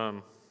some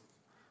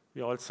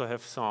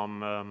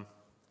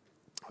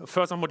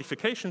further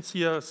modifications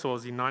here. So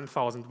the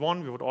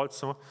 9001,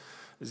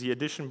 the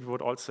addition we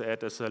would also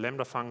add as a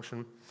lambda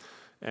function.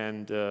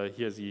 And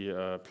here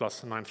the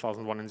plus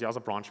 9001 in the other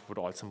branch would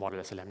also model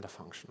as a lambda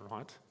function,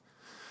 right?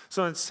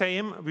 So the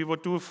same we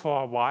would do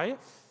for y,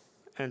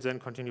 and then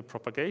continue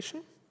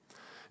propagation.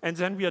 And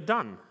then we are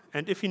done.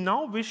 And if we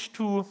now wish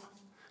to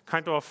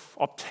kind of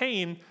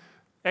obtain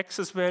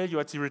x's value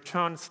at the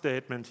return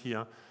statement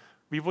here,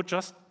 we would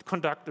just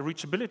conduct a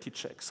reachability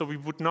check. So we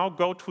would now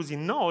go to the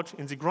node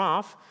in the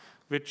graph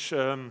which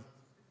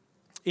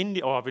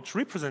which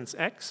represents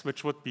x,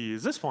 which would be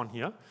this one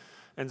here,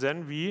 and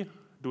then we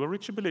do a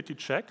reachability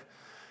check.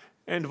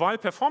 And while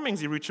performing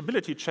the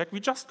reachability check, we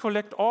just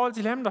collect all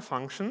the lambda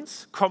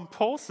functions,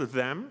 compose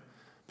them,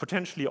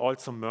 potentially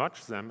also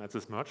merge them at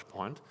this merge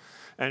point,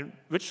 and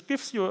which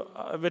gives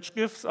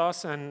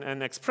us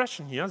an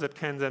expression here that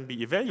can then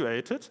be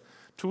evaluated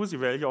to the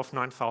value of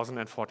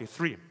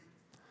 9043.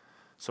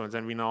 So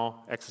then we know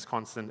x is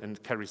constant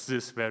and carries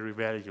this very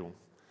value.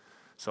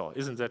 So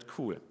isn't that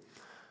cool?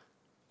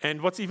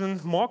 And what's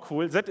even more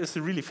cool, that is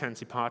the really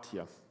fancy part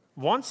here.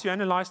 Once you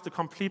analyze the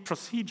complete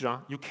procedure,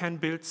 you can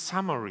build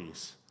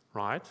summaries,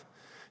 right?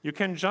 You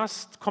can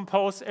just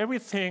compose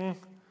everything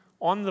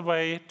on the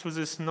way to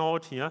this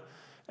node here,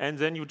 and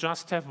then you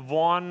just have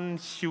one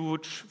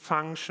huge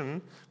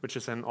function, which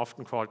is then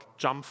often called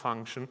jump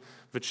function,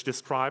 which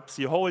describes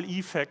the whole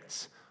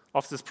effects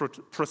of this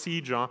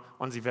procedure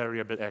on the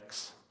variable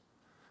x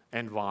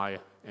and y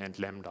and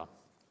lambda,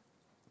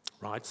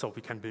 right? So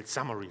we can build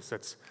summaries.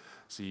 That's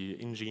the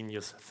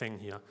ingenious thing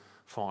here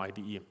for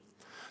IDE.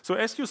 So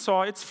as you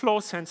saw, it's flow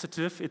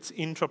sensitive, it's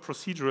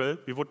intra-procedural.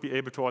 We would be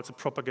able to also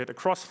propagate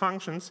across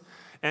functions.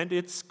 And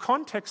it's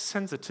context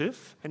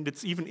sensitive, and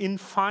it's even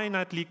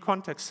infinitely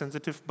context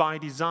sensitive by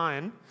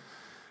design,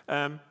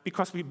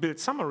 because we build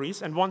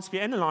summaries. And once we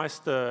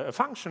analyze a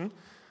function,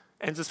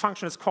 and this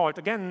function is called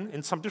again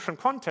in some different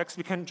context,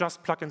 we can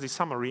just plug in the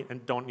summary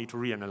and don't need to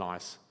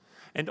reanalyze.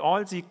 And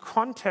all the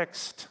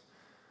context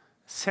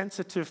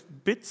sensitive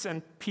bits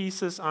and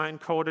pieces are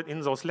encoded in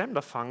those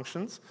lambda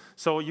functions.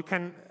 So you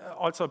can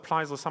also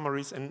apply those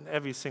summaries in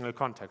every single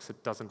context.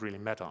 It doesn't really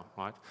matter,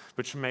 right?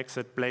 Which makes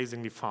it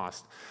blazingly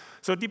fast.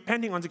 So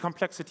depending on the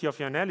complexity of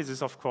your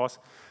analysis, of course,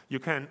 you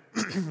can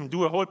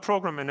do a whole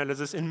program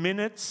analysis in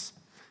minutes.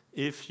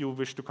 If you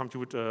wish to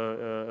compute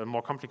a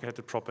more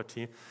complicated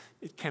property,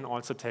 it can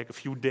also take a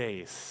few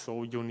days.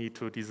 So you need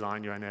to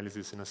design your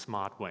analysis in a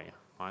smart way,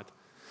 right?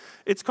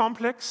 It's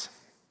complex.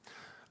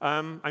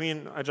 I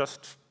mean, I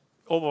just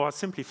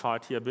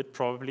oversimplified here a bit,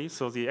 probably.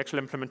 So the actual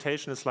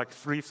implementation is like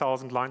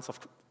 3,000 lines of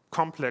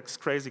complex,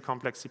 crazy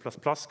complex C++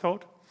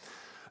 code.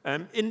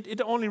 And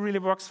it only really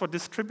works for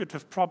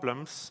distributive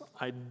problems.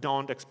 I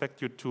don't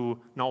expect you to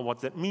know what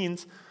that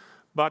means.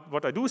 But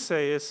what I do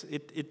say is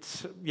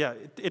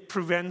it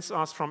prevents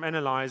us from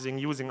analyzing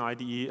using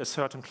IDE a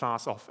certain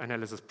class of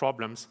analysis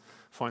problems.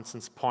 For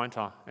instance,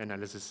 pointer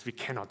analysis we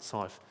cannot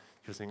solve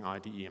using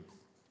IDE.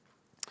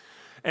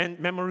 And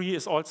memory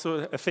is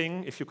also a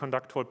thing if you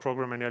conduct whole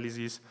program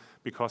analyses,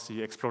 because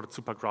the exploded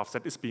supergraph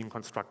that is being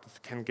constructed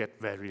can get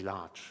very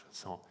large.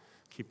 So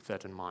keep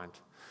that in mind.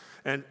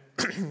 And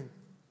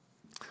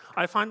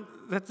I find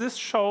that this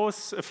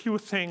shows a few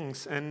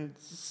things, and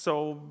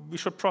so we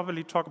should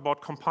probably talk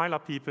about compiler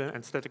people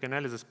and static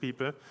analysis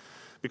people,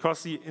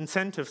 because the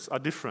incentives are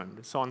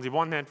different. So on the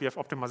one hand, we have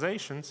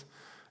optimizations,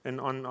 and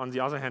on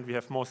the other hand, we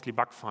have mostly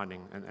bug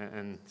finding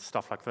and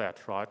stuff like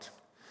that, right?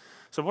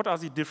 So what are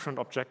the different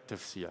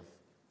objectives here?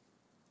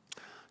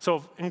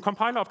 So in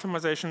compiler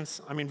optimizations,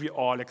 I mean, we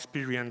all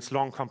experience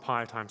long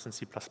compile times in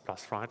C++,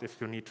 right?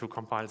 If you need to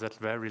compile that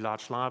very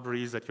large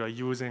libraries that you are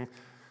using,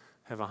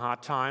 have a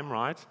hard time,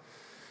 right?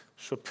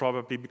 Should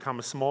probably become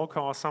a smoker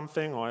or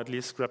something, or at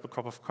least grab a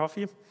cup of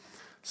coffee.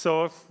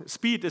 So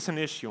speed is an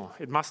issue.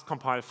 It must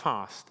compile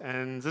fast.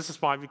 And this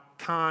is why we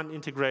can't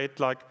integrate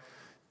like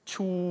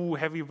too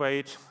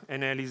heavyweight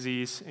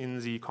analyses in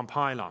the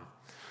compiler.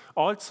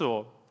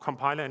 Also,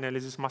 compiler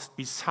analysis must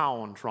be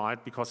sound,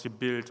 right? Because you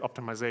build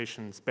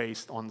optimizations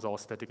based on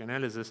those static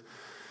analysis.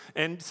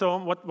 And so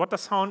what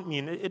does sound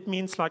mean? It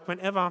means like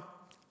whenever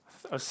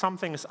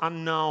something is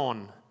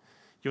unknown,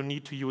 you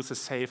need to use a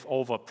safe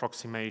over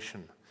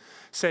approximation.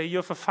 Say you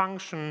have a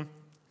function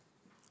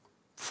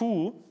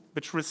foo,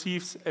 which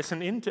receives as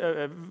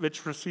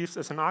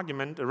an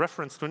argument a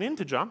reference to an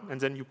integer,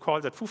 and then you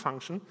call that foo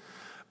function.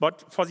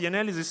 But for the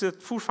analysis, the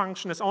foo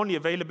function is only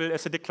available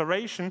as a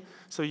declaration,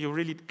 so you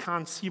really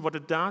can't see what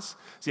it does.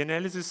 The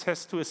analysis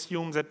has to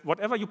assume that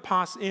whatever you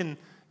pass in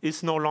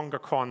is no longer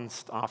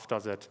const after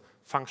that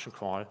function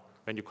call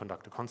when you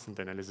conduct a constant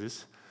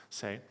analysis,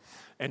 say.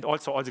 And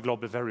also all the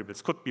global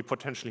variables could be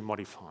potentially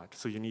modified.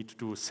 So you need to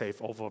do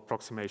safe over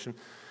approximation,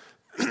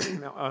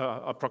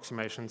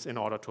 approximations in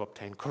order to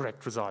obtain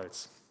correct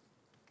results.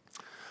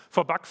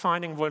 For bug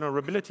finding,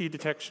 vulnerability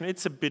detection,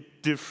 it's a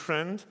bit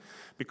different,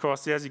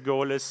 because there the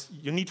goal is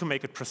you need to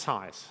make it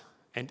precise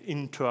and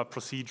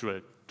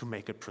inter-procedural to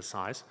make it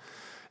precise.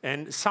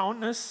 And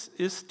soundness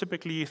is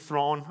typically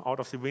thrown out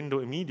of the window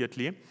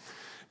immediately,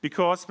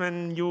 because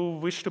when you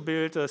wish to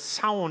build a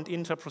sound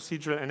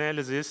inter-procedural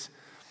analysis,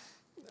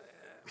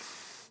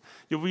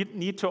 you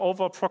need to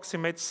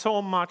over-approximate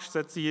so much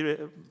that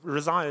the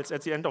results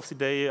at the end of the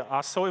day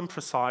are so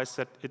imprecise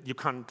that you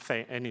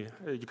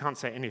can't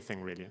say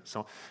anything really. So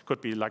it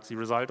could be like the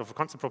result of a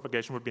constant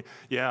propagation would be,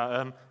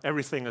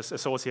 everything is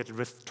associated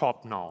with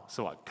top now,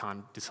 so I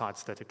can't decide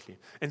statically.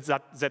 And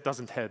that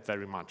doesn't help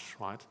very much,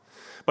 right?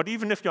 But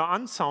even if you're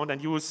unsound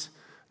and use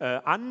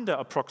under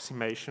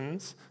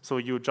approximations, so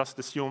you just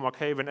assume,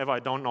 okay, whenever I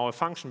don't know a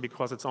function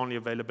because it's only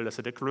available as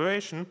a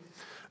declaration,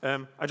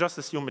 I just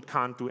assume it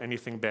can't do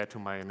anything bad to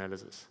my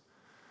analysis.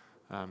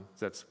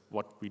 That's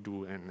what we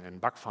do in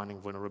bug finding,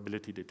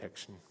 vulnerability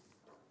detection.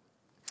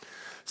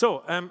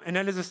 So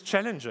analysis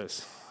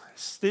challenges.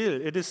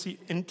 Still, it is the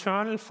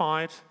internal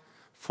fight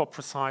for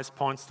precise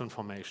points to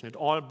information. It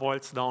all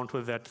boils down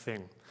to that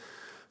thing.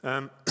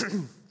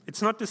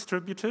 It's not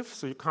distributive,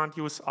 so you can't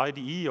use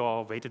IDE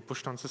or weighted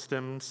pushdown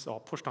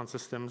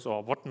systems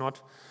or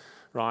whatnot,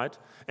 right?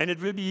 And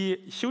it will be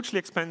hugely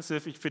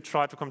expensive if we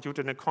try to compute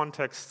in a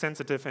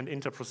context-sensitive and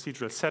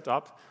interprocedural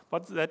setup,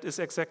 but that is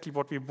exactly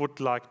what we would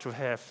like to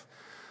have.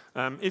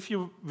 If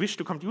you wish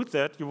to compute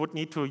that, you would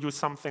need to use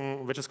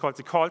something which is called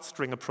the call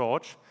string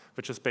approach,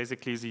 which is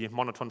basically the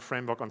monotone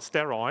framework on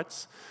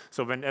steroids.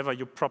 So whenever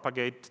you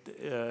propagate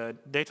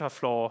data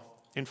flow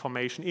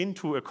information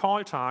into a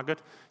call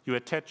target, you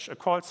attach a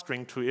call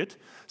string to it,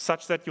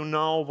 such that you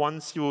know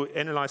once you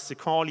analyze the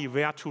callee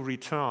where to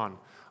return.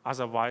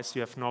 Otherwise, you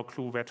have no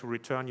clue where to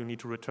return. You need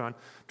to return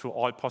to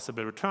all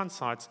possible return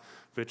sites,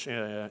 which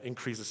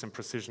increases in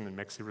precision and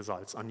makes the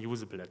results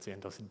unusable at the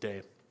end of the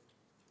day.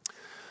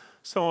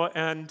 So,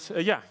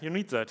 you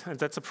need that, and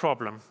that's a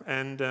problem.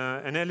 And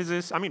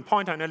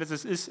pointer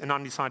analysis is an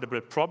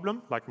undecidable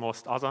problem, like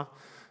most other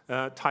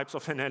types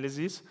of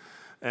analyses.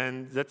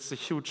 And that's a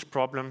huge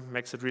problem,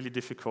 makes it really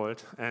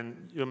difficult.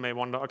 And you may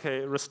wonder,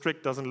 okay,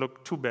 restrict doesn't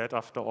look too bad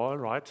after all,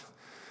 right?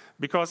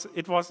 Because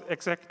it was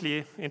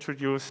exactly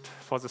introduced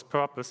for this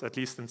purpose, at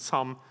least in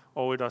some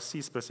older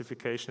C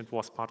specification, it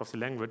was part of the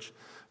language.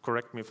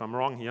 Correct me if I'm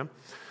wrong here.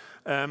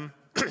 And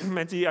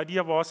the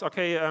idea was,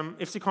 okay,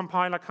 if the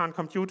compiler can't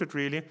compute it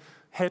really,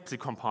 help the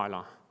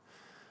compiler.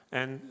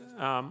 And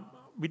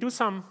we do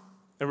some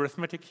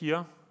arithmetic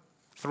here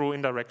through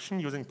indirection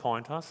using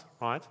pointers,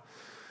 right?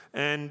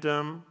 And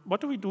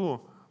what do we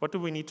do? What do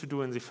we need to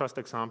do in the first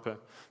example?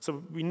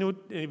 So we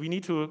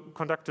need to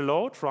conduct a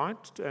load,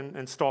 right,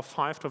 and store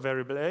 5 to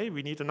variable A.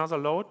 We need another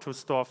load to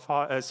store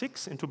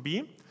 6 into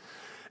B.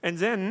 And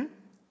then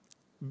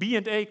B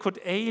and A could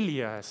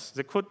alias.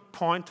 They could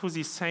point to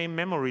the same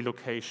memory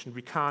location.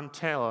 We can't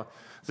tell.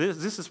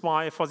 This is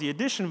why for the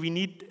addition we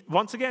need,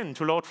 once again,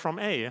 to load from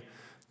A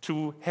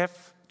to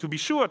be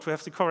sure to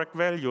have the correct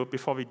value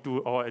before we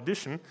do our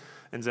addition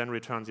and then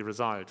return the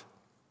result.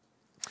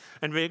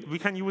 And we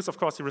can use, of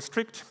course, the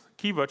restrict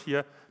keyword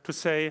here to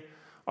say,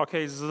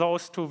 okay,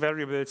 those two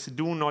variables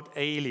do not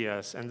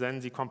alias, and then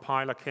the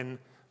compiler can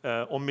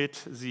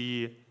omit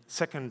the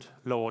second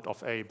load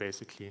of A,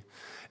 basically.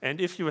 And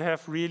if you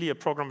have really a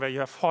program where you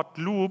have hot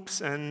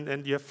loops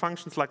and you have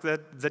functions like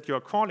that you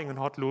are calling in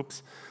hot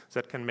loops,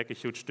 that can make a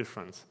huge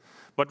difference.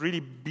 But really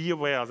be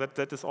aware that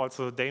that is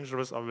also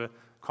dangerous. I will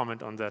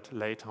comment on that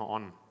later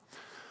on.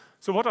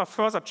 So what are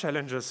further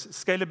challenges?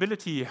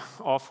 Scalability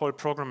of whole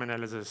program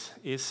analysis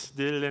is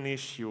still an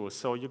issue.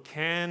 So you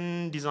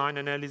can design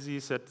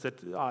analyses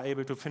that are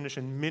able to finish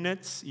in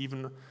minutes,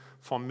 even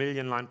for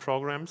million-line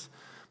programs.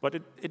 But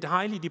it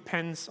highly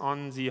depends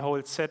on the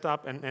whole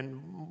setup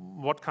and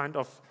what kind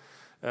of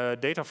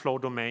data flow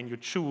domain you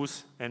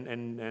choose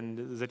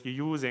and that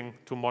you're using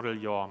to model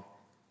your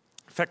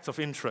facts of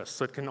interest.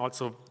 So it can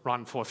also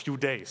run for a few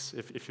days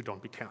if you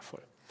don't be careful.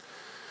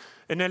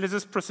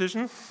 Analysis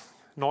precision.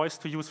 Noise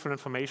to useful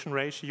information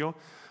ratio.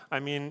 I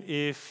mean,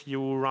 if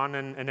you run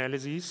an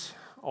analysis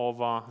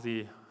over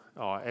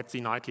at the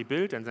nightly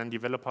build and then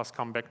developers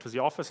come back to the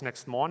office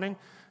next morning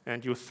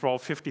and you throw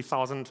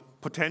 50,000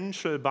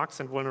 potential bugs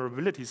and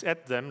vulnerabilities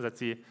at them that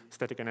the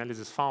static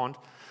analysis found,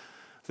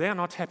 they are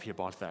not happy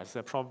about that.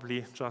 They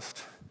probably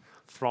just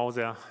throw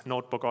their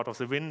notebook out of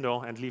the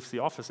window and leave the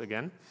office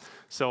again,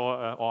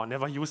 or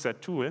never use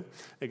that tool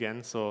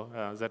again, so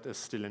that is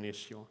still an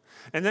issue.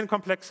 And then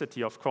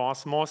complexity, of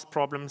course. Most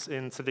problems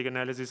in static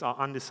analysis are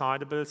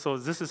undecidable, so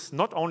this is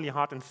not only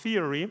hard in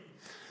theory,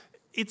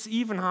 it's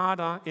even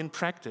harder in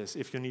practice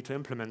if you need to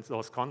implement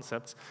those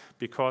concepts,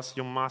 because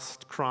you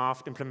must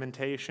craft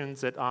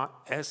implementations that are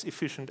as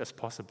efficient as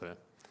possible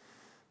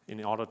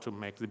in order to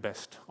make the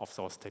best of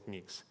those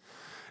techniques.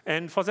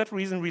 And for that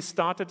reason, we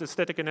started a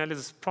static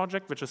analysis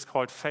project, which is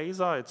called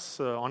Phaser. It's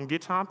on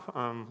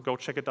GitHub. Go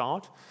check it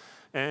out.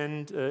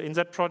 And in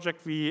that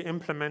project, we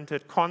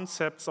implemented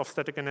concepts of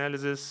static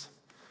analysis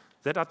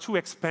that are too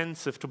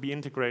expensive to be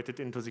integrated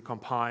into the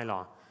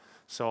compiler.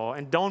 So,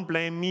 and don't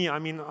blame me. I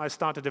mean, I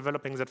started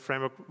developing that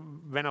framework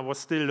when I was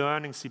still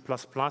learning C++.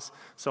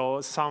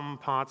 So some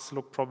parts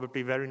look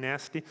probably very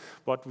nasty,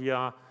 but we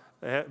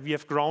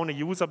have grown a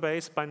user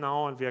base by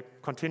now, and we are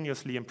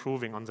continuously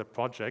improving on the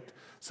project.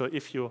 So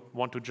if you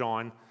want to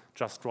join,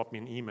 just drop me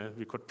an email.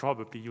 We could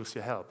probably use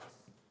your help.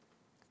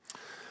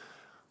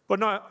 But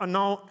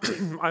now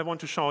I want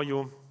to show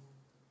you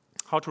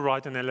how to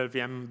write an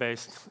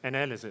LLVM-based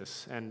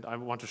analysis. And I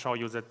want to show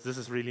you that this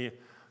is really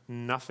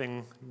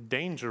nothing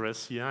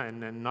dangerous here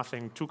and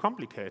nothing too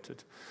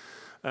complicated.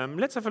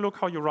 Let's have a look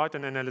how you write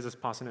an analysis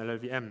pass in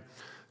LLVM.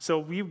 So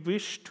we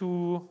wish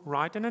to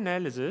write an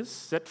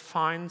analysis that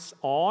finds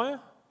all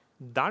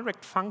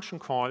direct function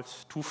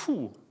calls to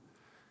foo,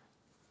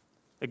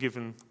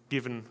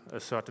 given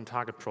a certain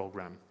target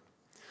program.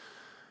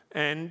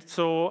 And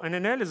so an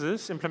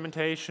analysis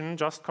implementation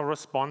just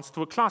corresponds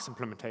to a class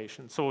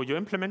implementation. So you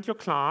implement your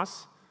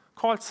class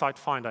called site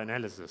finder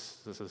analysis.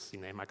 This is the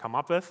name I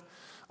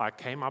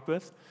came up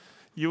with.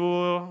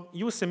 You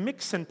use a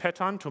mix-in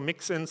pattern to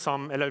mix in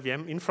some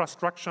LLVM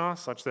infrastructure,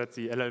 such that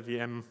the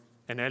LLVM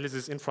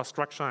analysis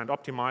infrastructure and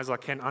optimizer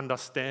can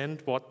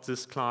understand what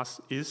this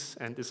class is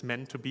and is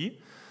meant to be.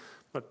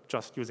 But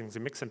just using the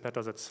mix-in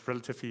pattern, that's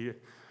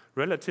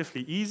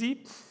relatively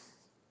easy.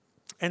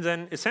 And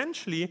then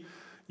essentially,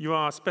 you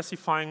are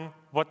specifying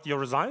what your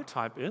result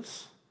type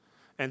is.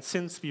 And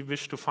since we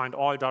wish to find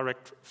all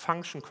direct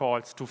function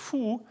calls to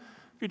foo,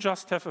 we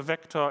just have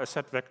a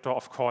set vector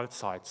of call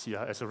sites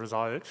here as a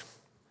result.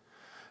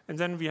 And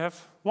then we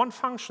have one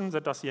function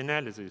that does the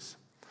analysis.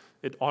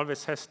 It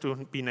always has to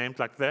be named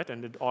like that,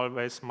 and it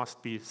always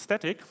must be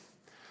static.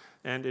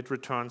 And it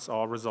returns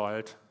our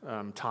result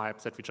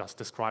type that we just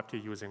described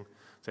here using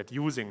that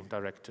using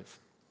directive.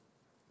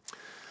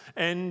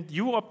 And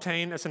you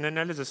obtain, as an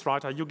analysis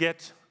writer, you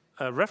get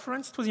a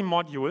reference to the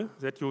module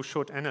that you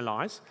should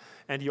analyze,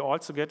 and you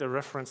also get a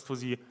reference to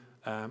the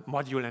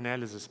module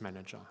analysis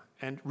manager.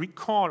 And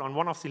recall, on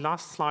one of the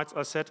last slides,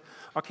 I said,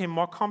 okay,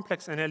 more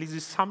complex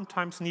analyses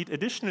sometimes need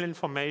additional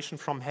information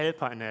from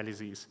helper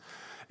analyses.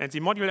 And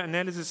the module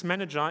analysis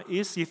manager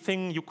is the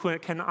thing you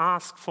can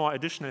ask for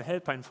additional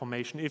helper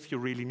information if you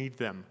really need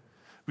them.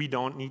 We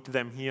don't need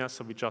them here,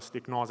 so we just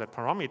ignore that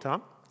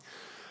parameter.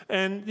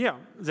 And yeah,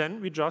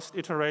 then we just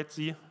iterate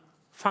the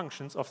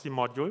functions of the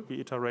module. We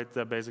iterate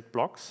their basic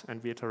blocks,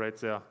 and we iterate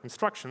their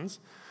instructions.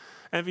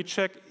 And we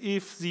check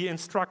if the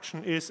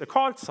instruction is a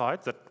call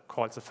site that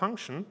calls a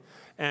function,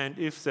 and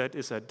if that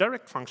is a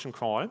direct function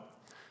call,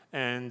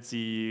 and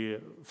the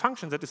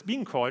function that is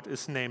being called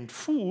is named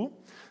foo,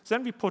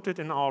 then we put it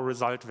in our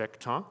result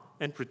vector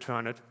and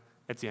return it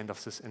at the end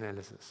of this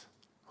analysis.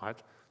 Right?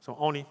 So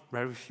only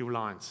very few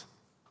lines.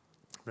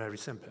 Very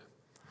simple.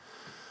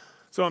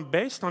 So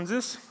based on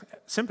this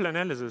simple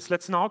analysis,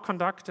 let's now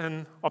conduct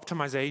an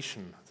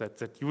optimization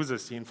that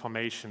uses the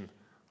information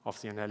of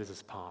the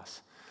analysis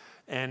path.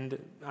 And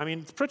I mean,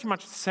 it's pretty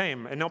much the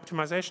same. An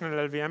optimization in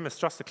LLVM is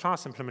just a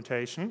class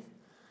implementation.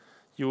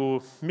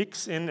 You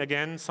mix in,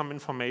 again, some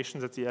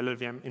information that the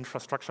LLVM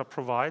infrastructure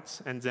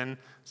provides, and then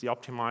the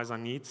optimizer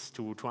needs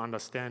to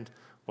understand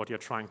what you're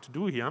trying to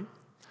do here.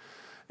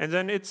 And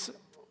then it's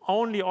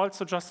only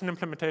also just an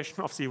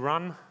implementation of the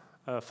run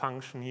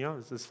function here.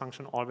 This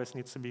function always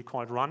needs to be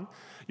called run.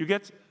 You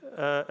get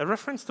a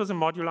reference to the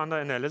module under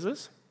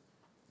analysis.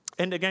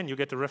 And again, you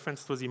get a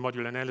reference to the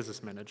module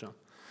analysis manager.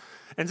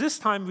 And this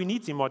time, we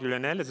need the module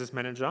analysis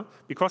manager,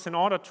 because in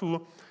order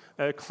to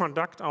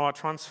conduct our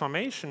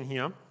transformation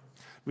here,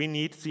 we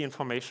need the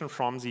information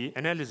from the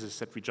analysis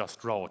that we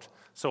just wrote.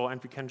 So,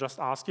 and we can just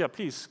ask, yeah,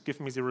 please give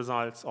me the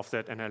results of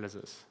that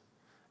analysis.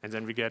 And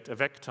then we get a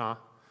vector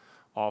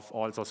of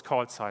all those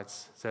call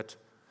sites that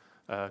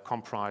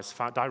comprise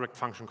direct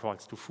function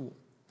calls to foo.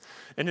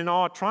 And in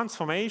our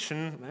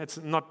transformation, it's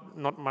not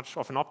much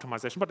of an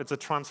optimization, but it's a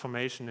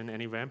transformation in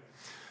any way.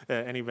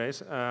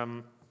 Anyways,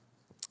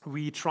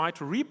 we try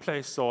to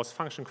replace those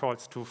function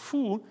calls to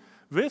foo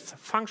with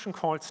function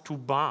calls to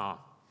bar.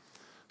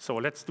 So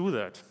let's do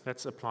that.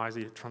 Let's apply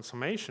the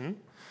transformation.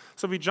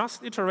 So we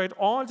just iterate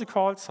all the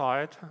call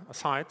sites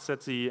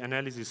that the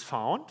analysis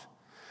found,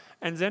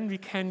 and then we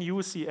can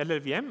use the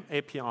LLVM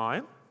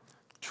API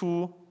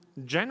to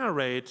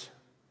generate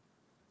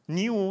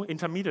new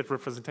intermediate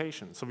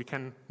representation. So we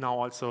can now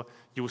also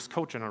use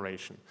code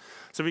generation.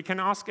 So we can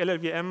ask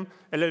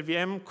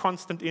LLVM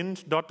constant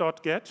int ...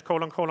 get, :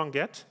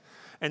 get,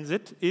 and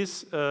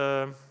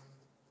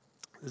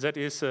that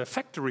is a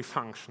factory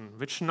function,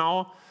 which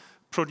now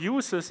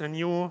produces a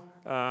new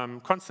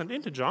constant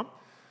integer,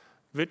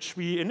 which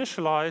we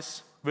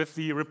initialize with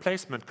the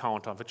replacement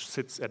counter, which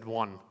sits at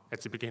 1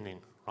 at the beginning.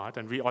 Right?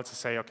 And we also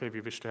say, okay,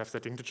 we wish to have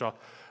that integer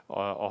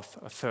of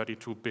a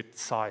 32-bit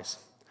size.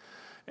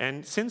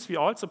 And since we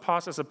also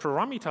pass as a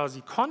parameter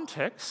the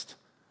context,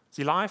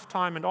 the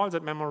lifetime, and all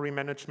that memory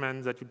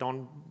management that you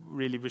don't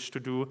really wish to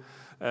do,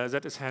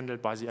 that is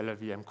handled by the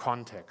LLVM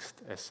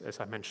context, as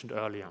I mentioned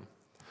earlier.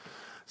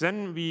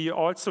 Then we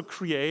also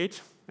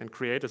create, and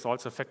create is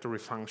also a factory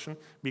function,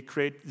 we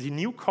create the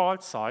new call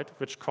site,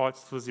 which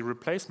calls to the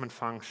replacement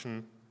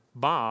function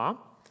bar.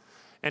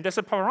 And as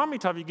a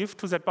parameter, we give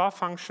to that bar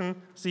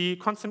function the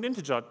constant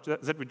integer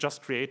that we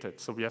just created.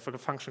 So we have a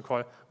function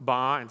called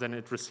bar, and then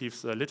it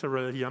receives a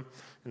literal here,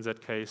 in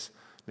that case,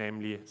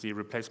 namely the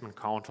replacement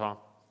counter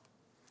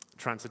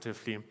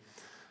transitively.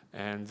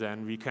 And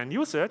then we can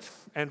use it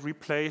and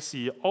replace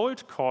the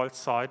old call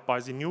site by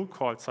the new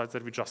call site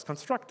that we just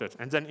constructed,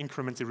 and then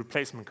increment the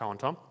replacement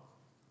counter,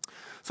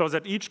 so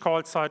that each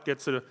call site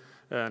gets a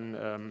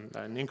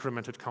an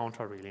incremented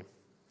counter, really.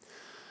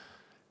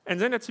 And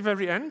then at the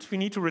very end, we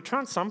need to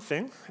return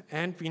something,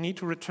 and we need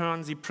to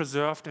return the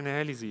preserved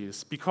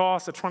analyses,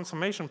 because the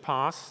transformation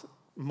path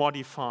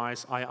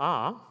modifies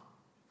IR.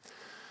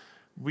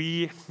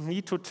 We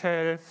need to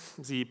tell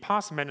the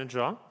path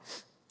manager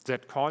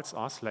that calls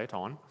us later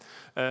on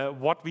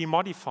what we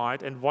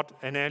modified and what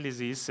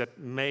analyses that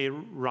may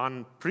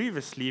run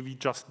previously we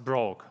just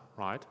broke,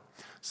 right?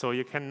 So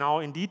you can now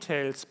in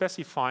detail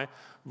specify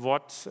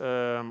what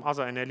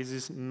other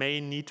analyses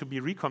may need to be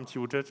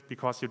recomputed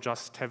because you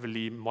just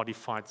heavily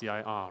modified the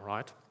IR,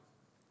 right?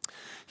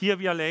 Here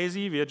we are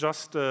lazy. We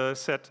just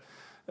said,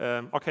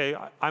 OK,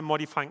 I'm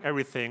modifying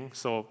everything,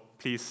 so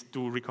please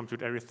do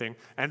recompute everything.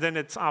 And then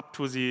it's up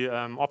to the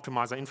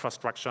optimizer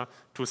infrastructure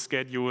to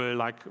schedule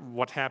like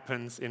what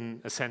happens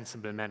in a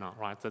sensible manner,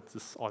 right? That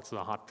is also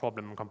a hard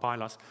problem in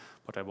compilers,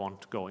 but I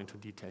won't go into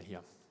detail here.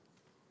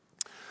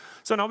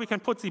 So now we can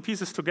put the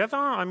pieces together.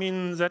 I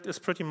mean, that is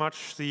pretty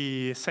much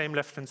the same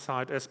left-hand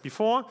side as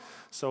before.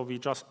 So we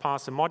just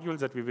pass a module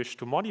that we wish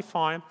to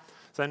modify.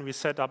 Then we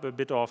set up a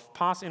bit of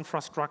path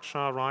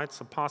infrastructure, right?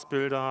 So path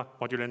builder,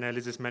 module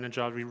analysis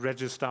manager, we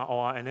register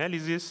our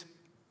analysis.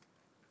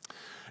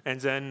 And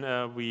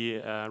then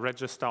we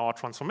register our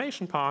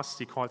transformation path,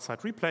 the call site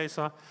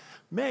replacer.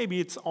 Maybe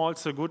it's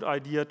also a good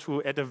idea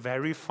to add a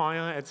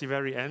verifier at the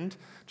very end,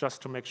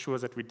 just to make sure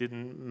that we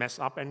didn't mess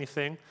up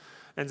anything.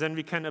 And then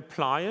we can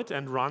apply it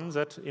and run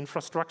that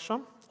infrastructure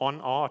on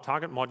our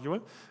target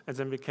module. And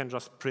then we can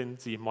just print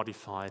the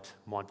modified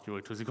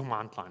module to the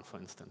command line, for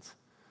instance,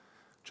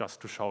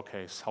 just to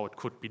showcase how it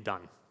could be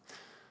done.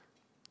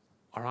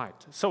 All right,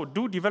 so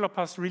do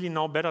developers really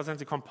know better than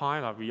the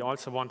compiler? We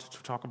also wanted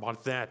to talk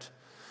about that.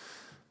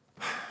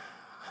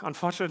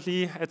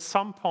 Unfortunately, at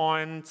some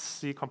point,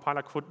 the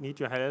compiler could need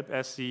your help,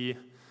 as the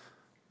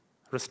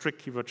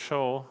restrict keyword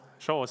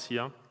shows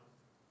here.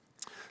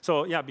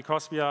 So yeah,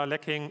 because we are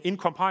lacking, in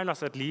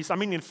compilers at least, I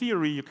mean, in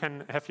theory, you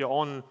can have your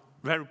own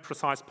very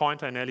precise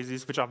pointer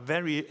analyses, which are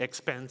very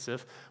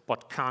expensive,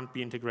 but can't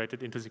be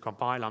integrated into the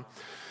compiler.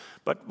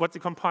 But what the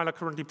compiler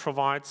currently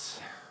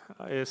provides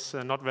is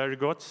not very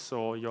good,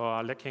 so you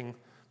are lacking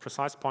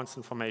precise points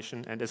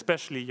information, and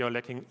especially you're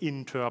lacking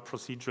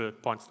inter-procedural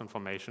points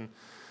information,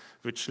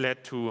 which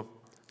led to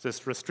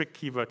this restrict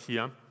keyword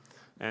here.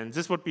 And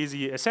this would be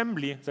the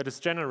assembly that is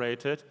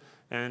generated.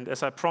 And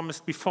as I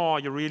promised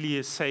before, you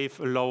really save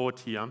a load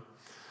here.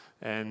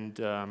 And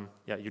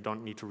yeah, you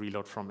don't need to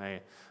reload from A.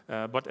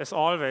 But as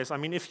always, I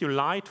mean, if you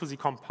lie to the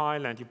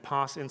compiler and you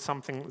pass in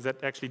something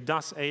that actually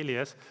does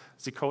alias,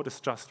 the code is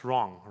just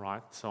wrong,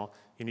 right? So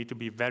you need to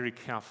be very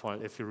careful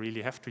if you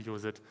really have to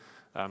use it.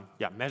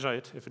 Yeah, measure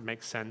it if it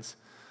makes sense.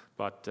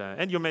 But,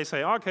 and you may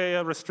say,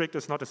 OK, restrict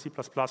is not a C++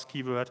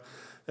 keyword,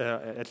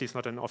 at least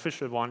not an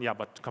official one. Yeah,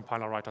 but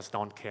compiler writers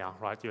don't care,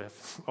 right? You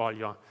have all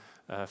your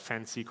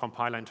fancy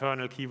compiler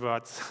internal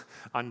keywords,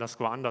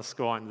 underscore,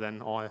 underscore, and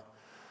then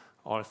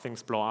all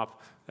things blow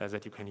up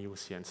that you can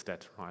use here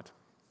instead, right?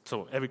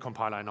 So every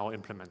compiler now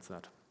implements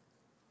that.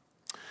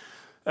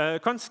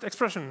 Const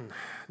expression,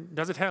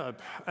 does it help?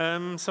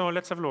 So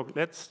let's have a look.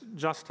 Let's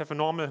just have a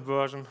normal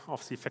version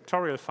of the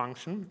factorial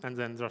function and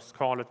then just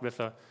call it with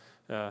a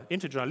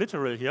integer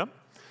literal here.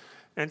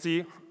 And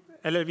the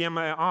LLVM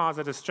AR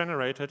that is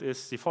generated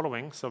is the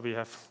following. So we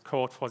have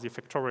code for the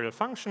factorial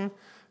function,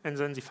 and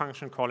then the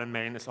function call in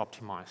main is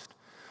optimized.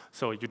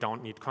 So you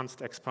don't need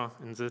constexpr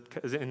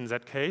in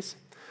that case.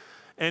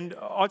 And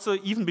also,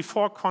 even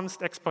before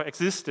constexpr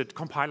existed,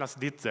 compilers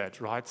did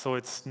that, right? So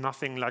it's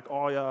nothing like,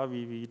 oh yeah,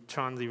 we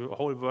turn the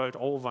whole world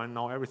over and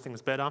now everything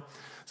is better.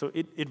 So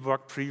it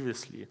worked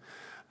previously.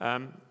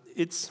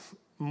 It's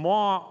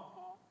more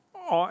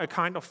or a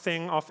kind of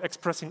thing of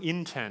expressing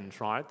intent,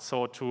 right?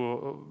 So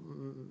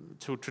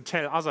to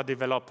tell other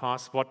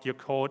developers what your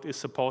code is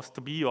supposed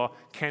to be or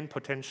can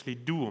potentially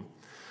do.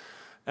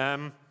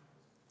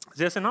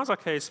 There's another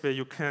case where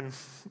you can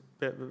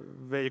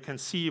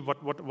see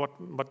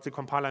what the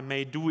compiler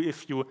may do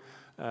if you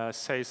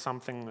say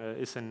something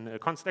is in a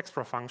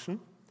constexpr function.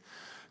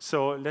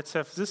 So let's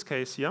have this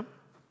case here.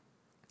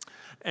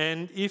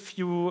 And if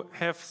you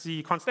have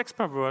the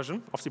constexpr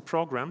version of the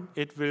program,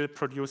 it will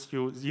produce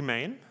you the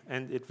main,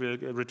 and it will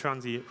return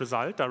the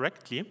result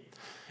directly.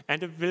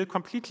 And it will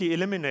completely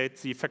eliminate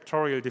the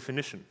factorial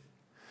definition.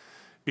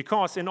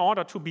 Because in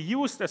order to be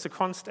used as a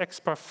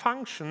constexpr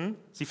function,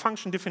 the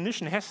function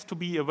definition has to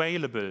be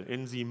available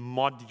in the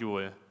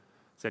module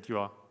that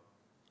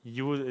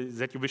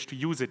you wish to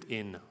use it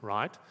in,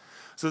 right?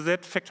 So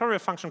that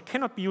factorial function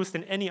cannot be used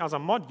in any other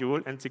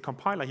module, and the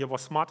compiler here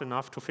was smart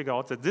enough to figure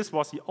out that this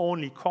was the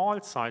only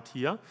call site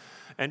here,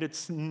 and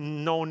it's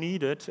no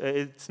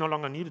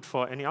longer needed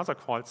for any other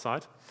call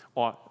site,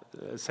 or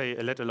say,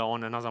 let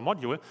alone another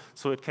module,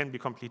 so it can be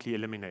completely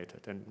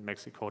eliminated and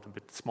makes the code a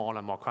bit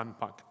smaller, more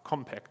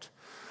compact.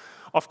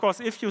 Of course,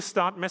 if you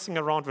start messing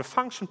around with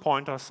function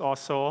pointers or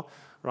so,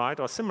 right,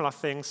 or similar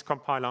things,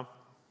 compiler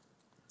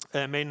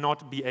may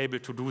not be able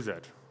to do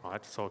that,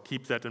 right? So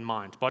keep that in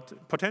mind.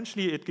 But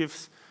potentially, it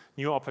gives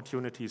new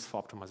opportunities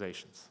for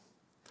optimizations.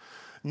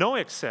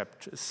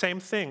 noexcept, same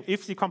thing.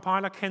 If the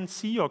compiler can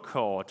see your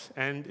code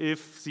and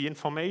if the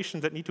information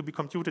that need to be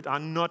computed are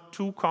not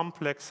too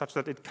complex such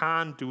that it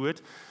can't do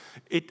it,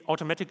 it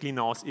automatically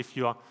knows if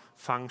your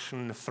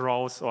function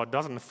throws or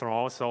doesn't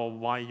throw, so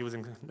why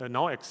using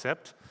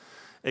noexcept?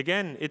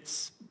 Again,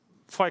 it's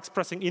for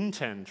expressing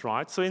intent,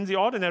 right? So in the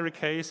ordinary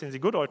case, in the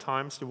good old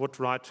times, you would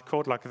write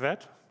code like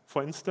that,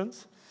 for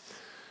instance.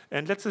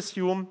 And let's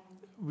assume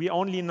we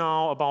only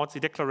know about the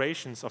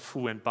declarations of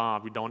foo and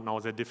bar. We don't know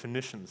their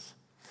definitions.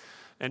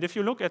 And if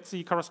you look at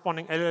the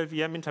corresponding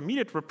LLVM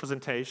intermediate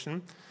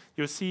representation,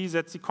 you see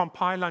that the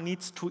compiler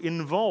needs to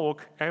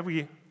invoke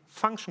every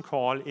function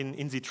call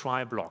in the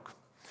try block.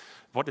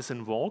 What is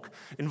invoke?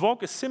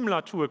 Invoke is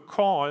similar to a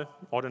call,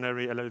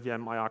 ordinary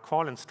LLVM IR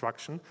call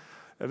instruction,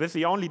 with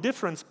the only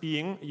difference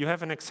being you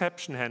have an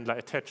exception handler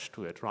attached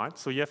to it, right?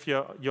 So you have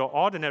your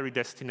ordinary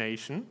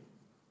destination,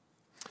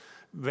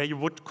 where you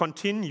would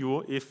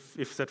continue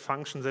if that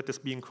function that is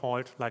being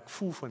called, like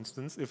foo, for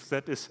instance, if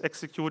that is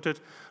executed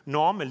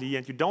normally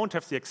and you don't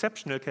have the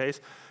exceptional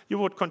case, you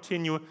would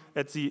continue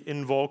at the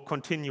invoke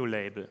continue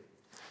label.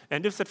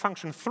 And if that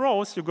function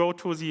throws, you go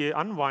to the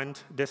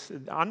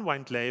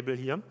unwind label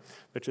here,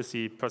 which is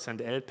the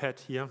 %lpad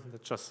here.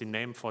 That's just the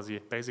name for the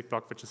basic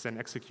block, which is then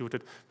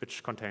executed,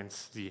 which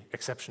contains the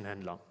exception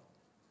handler.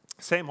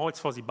 Same holds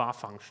for the bar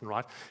function,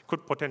 right?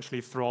 Could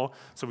potentially throw,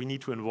 so we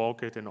need to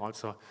invoke it and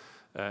also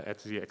at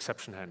the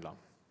exception handler.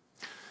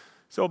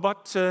 So,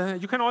 but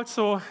you can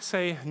also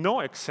say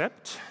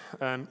noexcept,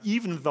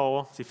 even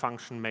though the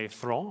function may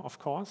throw, of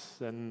course,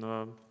 then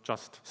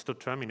just std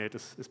terminate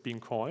is being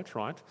called,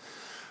 right?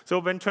 So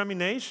when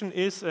termination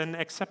is an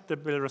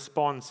acceptable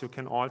response, you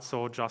can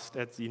also just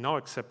add the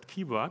noexcept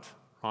keyword,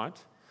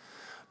 right?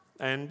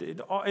 And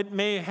it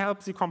may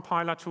help the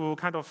compiler to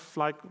kind of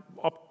like,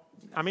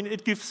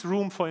 it gives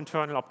room for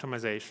internal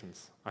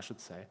optimizations, I should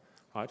say.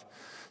 Right.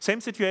 Same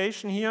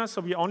situation here,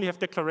 so we only have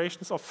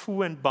declarations of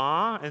foo and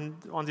bar, and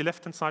on the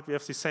left-hand side we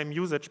have the same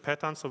usage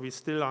pattern, so we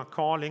still are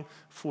calling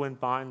foo and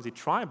bar in the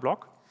try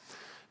block.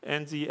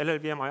 And the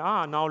LLVM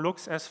IR now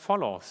looks as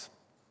follows.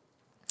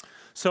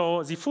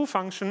 So the foo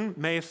function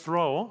may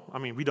throw,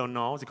 we don't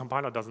know, the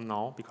compiler doesn't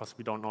know because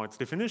we don't know its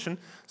definition,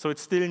 so it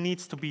still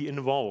needs to be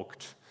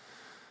invoked.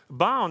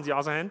 Bar, on the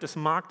other hand, is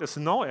marked as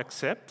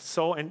noexcept,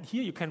 so, and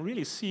here you can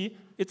really see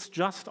it's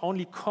just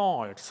only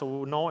called,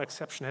 so no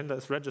exception handler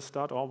is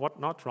registered or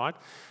whatnot, right?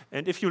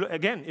 And if you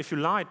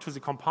lied to the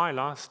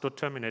compiler, std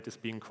terminate is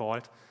being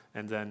called,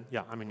 and then,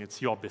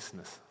 it's your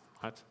business,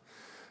 right?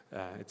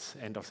 It's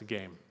end of the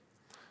game.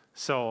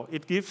 So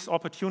it gives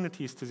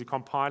opportunities to the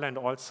compiler, and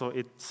also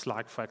it's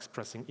like for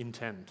expressing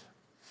intent.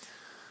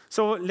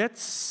 So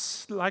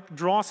let's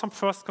draw some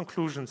first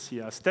conclusions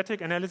here. Static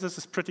analysis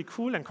is pretty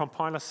cool, and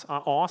compilers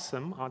are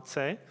awesome, I'd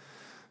say.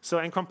 So,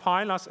 and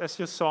compilers, as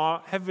you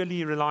saw,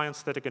 heavily rely on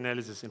static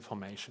analysis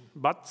information.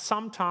 But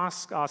some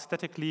tasks are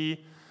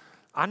statically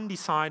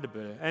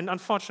undecidable. And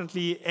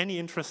unfortunately, any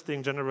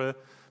interesting general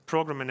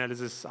program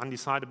analysis is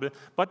undecidable.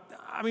 But,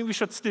 we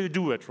should still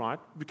do it, right?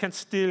 We can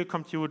still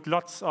compute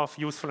lots of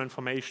useful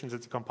information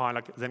that the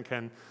compiler then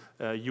can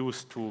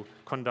use to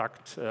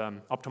conduct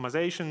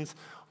optimizations,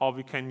 or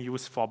we can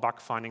use for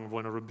bug finding,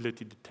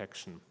 vulnerability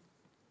detection.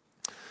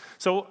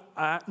 So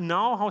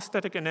now how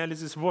static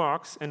analysis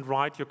works, and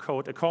write your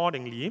code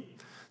accordingly.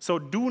 So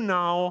do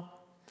now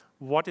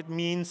what it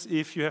means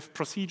if you have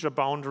procedure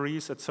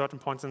boundaries at certain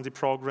points in the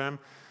program.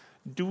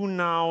 Do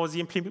now the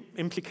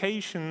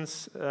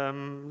implications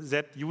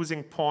that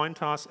using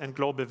pointers and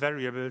global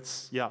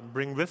variables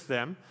bring with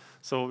them.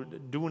 So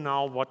do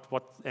now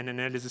what an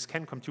analysis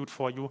can compute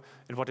for you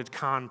and what it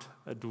can't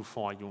do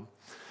for you.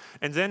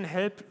 And then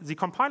help the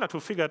compiler to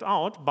figure it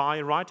out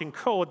by writing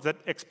code that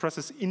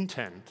expresses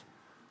intent.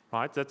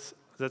 Right? That's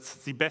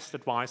the best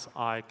advice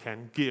I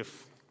can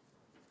give.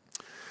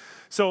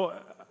 So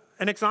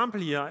an example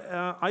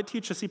here, I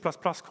teach a C++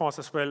 course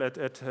as well at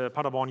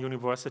Paderborn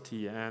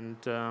University, and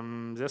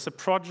there's a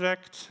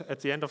project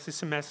at the end of the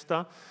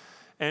semester,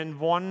 and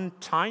one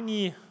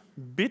tiny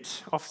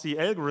bit of the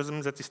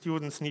algorithm that the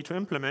students need to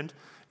implement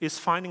is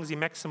finding the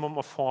maximum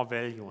of 4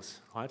 values.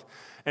 Right?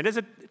 And as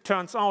it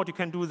turns out, you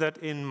can do that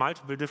in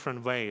multiple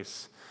different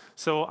ways.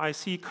 So I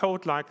see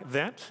code like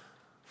that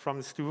from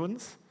the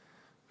students,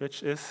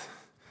 which is,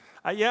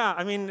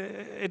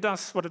 it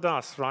does what it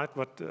does, right?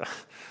 But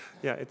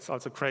it's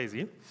also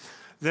crazy.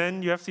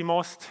 Then you have the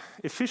most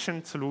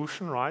efficient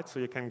solution, right? So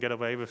you can get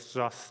away with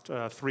just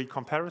 3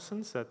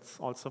 comparisons. That's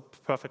also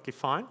perfectly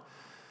fine.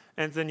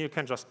 And then you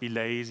can just be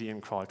lazy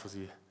and crawl to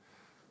the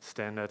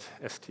standard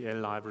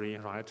STL library,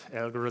 right?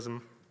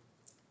 Algorithm.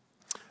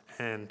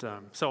 And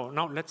so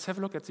now let's have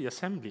a look at the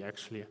assembly,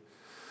 actually.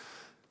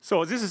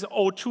 So this is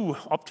O2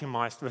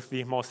 optimized with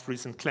the most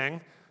recent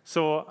Clang.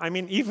 So,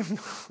 even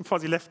for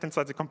the left-hand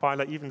side, the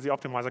compiler, even the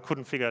optimizer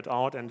couldn't figure it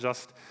out and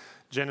just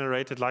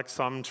generated like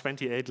some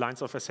 28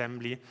 lines of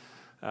assembly,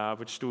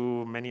 which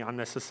do many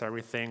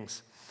unnecessary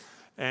things.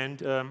 And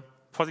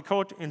for the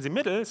code in the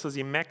middle, so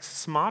the max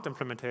smart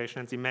implementation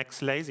and the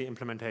max lazy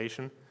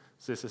implementation,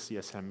 this is the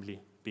assembly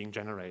being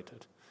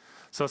generated.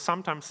 So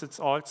sometimes it's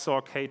also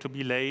okay to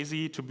be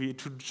lazy,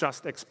 to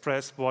just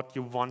express what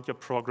you want your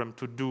program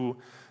to do,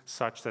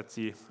 such that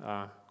the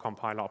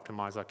compiler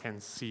optimizer can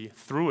see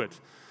through it.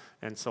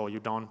 And so you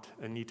don't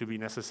need to be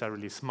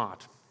necessarily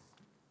smart.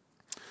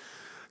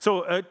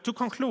 So to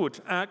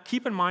conclude,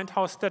 keep in mind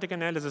how static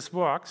analysis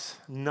works,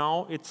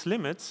 now its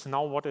limits,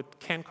 now what it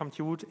can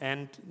compute,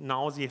 and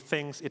now the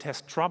things it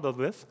has trouble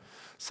with,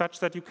 such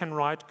that you can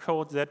write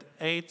code that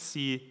aids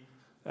the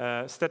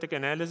static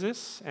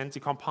analysis and the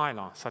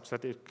compiler, such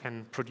that it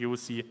can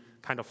produce the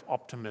kind of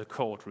optimal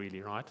code,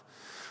 really, right?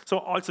 So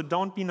also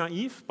don't be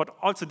naive, but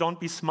also don't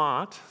be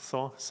smart.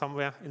 So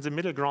somewhere in the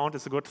middle ground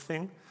is a good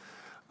thing,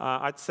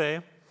 I'd say.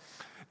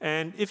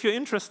 And if you're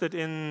interested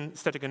in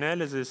static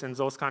analysis and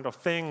those kind of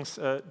things,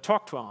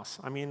 talk to us.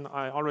 I mean,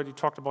 I already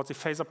talked about the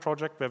Phaser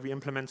project where we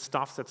implement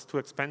stuff that's too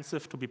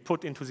expensive to be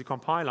put into the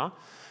compiler.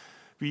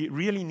 We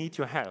really need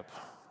your help,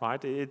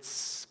 right?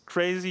 It's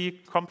crazy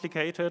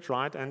complicated,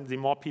 right? And the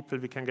more people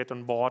we can get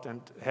on board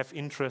and have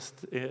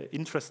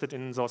interested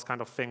in those kind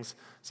of things,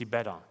 the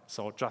better.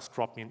 So just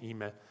drop me an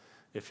email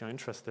if you're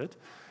interested.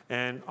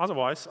 And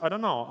otherwise, I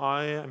don't know,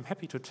 I am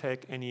happy to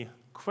take any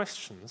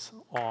questions,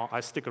 or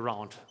I stick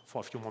around for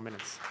a few more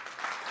minutes.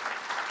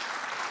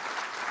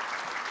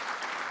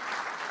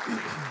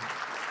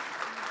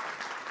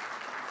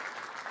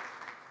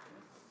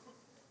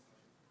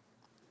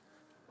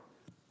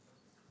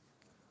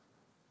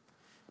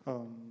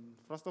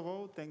 First of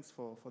all, thanks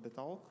for the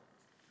talk.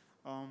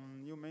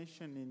 You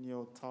mentioned in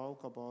your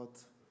talk about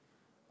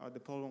the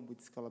problem with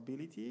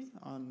scalability,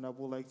 and I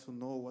would like to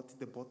know what's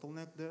the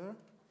bottleneck there.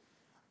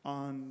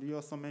 And you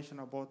also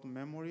mentioned about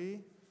memory.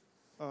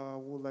 I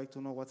would like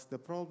to know what's the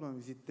problem.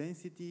 Is it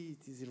density?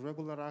 It is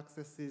irregular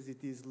accesses?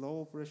 It is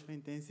low operational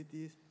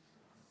intensities?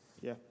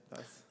 Yeah,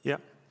 that's... Yeah.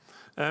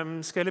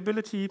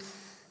 Scalability,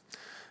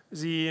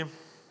 the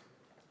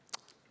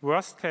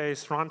worst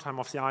case runtime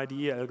of the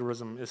IDE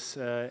algorithm is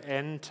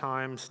n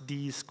times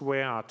d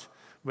squared,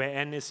 where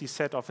n is the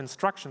set of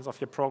instructions of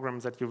your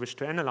program that you wish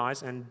to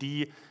analyze, and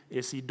d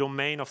is the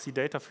domain of the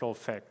data flow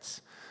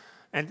facts.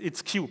 And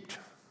it's cubed,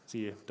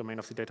 the domain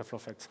of the data flow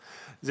facts.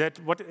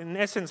 In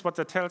essence, what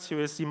that tells you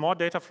is the more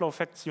data flow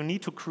facts you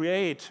need to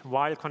create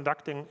while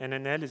conducting an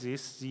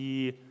analysis,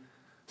 the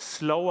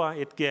slower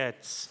it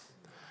gets.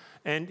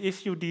 And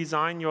if you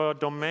design your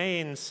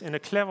domains in a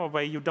clever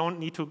way, you don't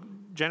need to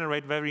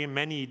generate very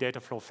many data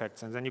flow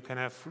facts, and then you can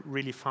have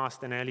really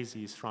fast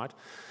analyses, right?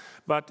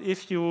 But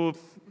if you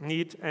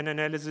need an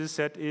analysis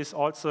that is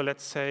also,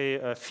 let's say,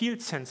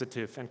 field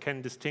sensitive and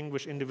can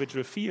distinguish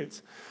individual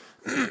fields,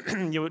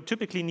 you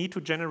typically need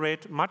to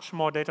generate much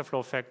more data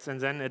flow facts,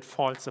 and then it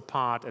falls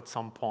apart at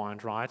some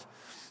point, right?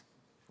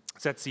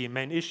 That's the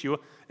main issue.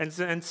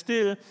 And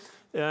still,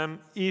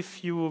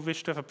 if you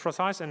wish to have a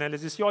precise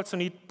analysis, you also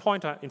need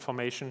pointer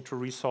information to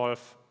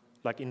resolve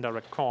like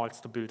indirect calls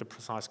to build a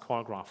precise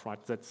call graph, right?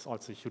 That's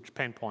also a huge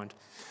pain point.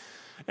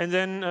 And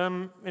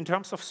then in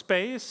terms of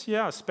space,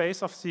 yeah,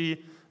 space of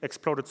the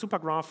exploded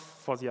supergraph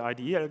for the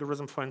IDE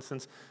algorithm, for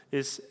instance,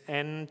 is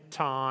n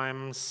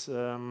times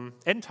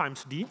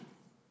d,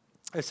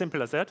 as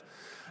simple as that.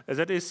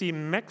 That is the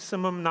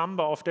maximum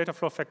number of data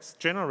flow facts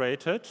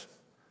generated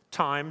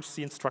times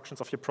the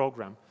instructions of your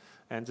program.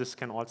 And this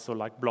can also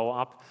like blow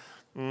up.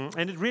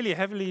 And it really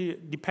heavily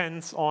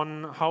depends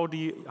on how do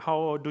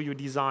you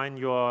design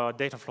your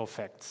data flow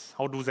facts?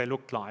 How do they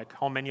look like?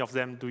 How many of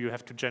them do you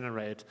have to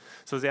generate?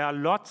 So there are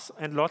lots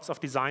and lots of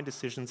design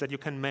decisions that you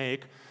can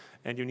make,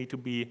 and you need to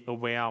be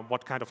aware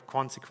what kind of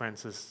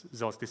consequences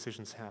those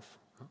decisions have.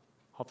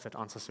 Hope that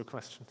answers your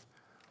questions.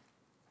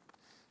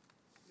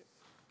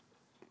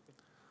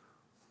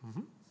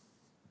 Mm-hmm.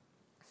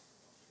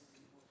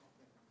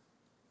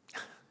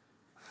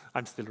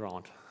 I'm still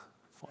around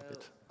for a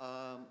bit.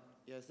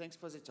 Yeah, thanks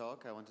for the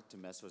talk. I wanted to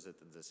mess with it,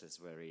 and this is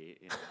very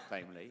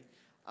timely.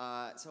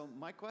 So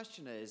my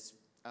question is,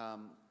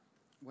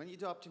 when you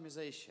do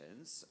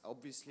optimizations,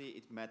 obviously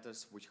it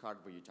matters which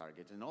hardware you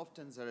target, and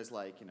often there is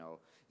like, you know,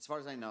 as far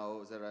as I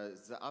know, there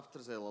is after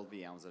the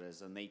LLVM there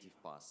is a native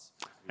pass.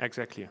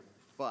 Exactly.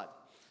 But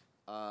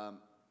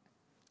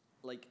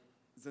like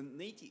the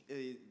native,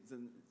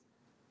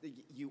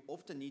 you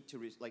often need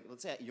to like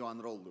let's say you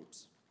unroll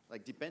loops.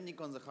 Like depending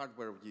on the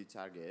hardware you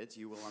target,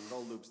 you will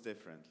unroll loops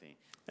differently.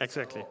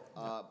 Exactly.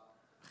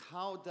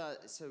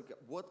 So,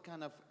 what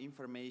kind of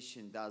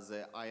information does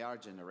the IR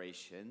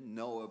generation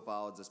know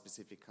about the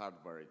specific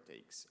hardware it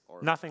takes?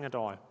 Or nothing at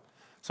all.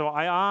 So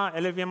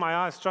LLVM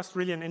IR is just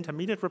really an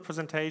intermediate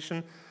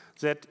representation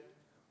that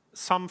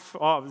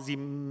the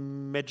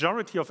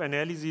majority of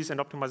analyses and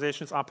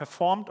optimizations are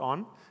performed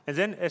on. And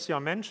then, as you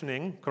are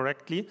mentioning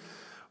correctly,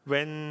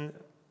 when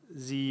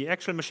the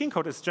actual machine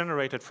code is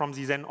generated from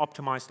the then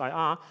optimized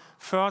IR,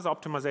 further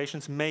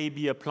optimizations may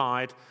be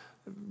applied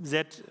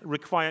that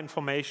require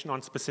information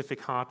on specific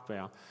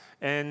hardware.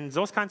 And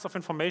those kinds of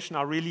information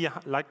are really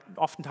like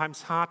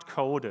oftentimes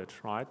hard-coded,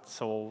 right?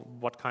 So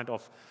what kind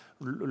of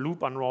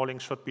loop unrolling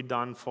should be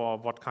done for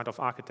what kind of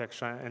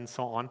architecture and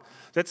so on.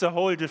 That's a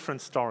whole different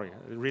story,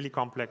 really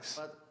complex.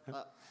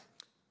 But,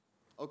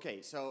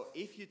 okay, so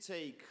if you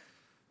take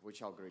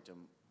which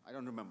algorithm, I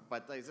don't remember,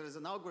 but there is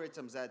an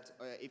algorithm that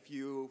if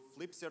you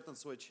flip certain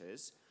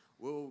switches,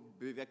 will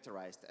be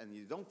vectorized, and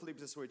you don't flip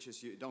the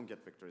switches, you don't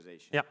get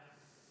vectorization. Yeah.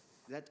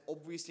 That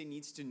obviously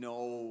needs to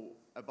know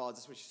about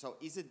the switches. So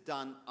is it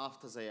done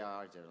after the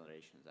AR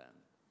generation then?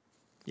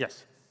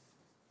 Yes.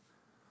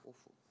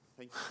 Awful.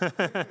 Thank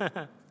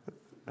you.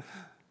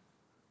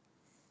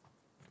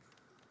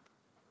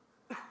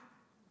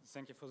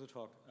 Thank you for the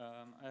talk.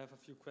 I have a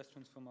few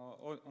questions from our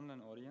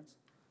online audience.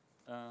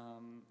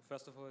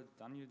 First of all,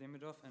 Daniel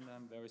Demidov, and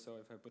I'm very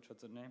sorry if I butchered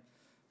the name,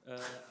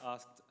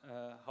 asked,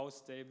 how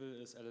stable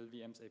is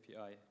LLVM's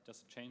API?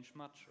 Does it change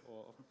much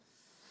or often?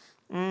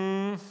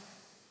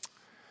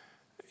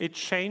 It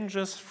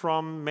changes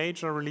from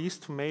major release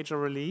to major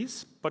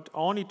release, but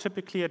only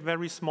typically at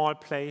very small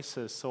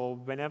places. So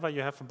whenever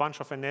you have a bunch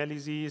of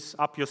analyses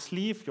up your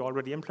sleeve, you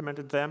already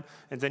implemented them,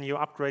 and then you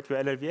upgrade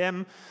your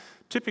LLVM,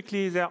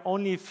 typically there are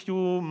only a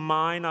few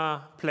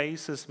minor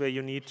places where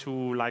you need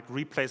to like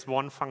replace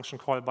one function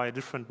call by a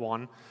different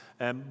one,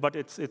 but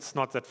it's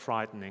not that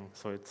frightening,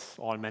 so it's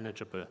all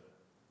manageable.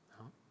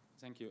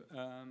 Thank you.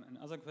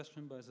 Another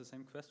question by the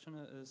same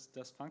questioner is,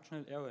 does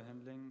functional error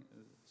handling,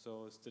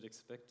 so still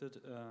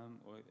expected,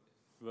 or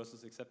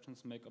versus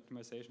exceptions, make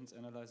optimizations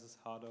analysis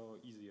harder or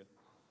easier?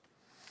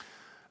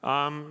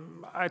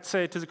 I'd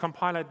say to the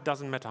compiler it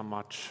doesn't matter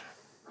much.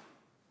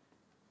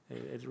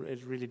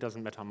 It really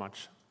doesn't matter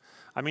much.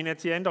 I mean, at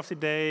the end of the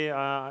day,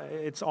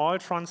 it's all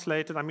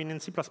translated. I mean, in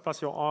C++,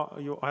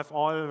 you have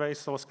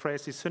always those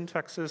crazy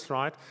syntaxes,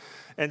 right?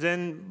 And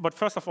then, but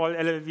first of all,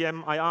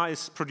 LLVM IR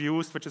is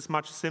produced, which is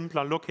much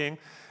simpler looking,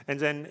 and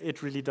then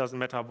it really doesn't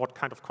matter what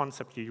kind of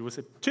concept you use.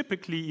 It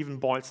typically even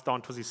boils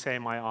down to the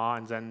same IR,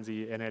 and then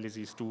the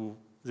analyses do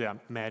their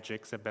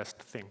magic, their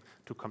best thing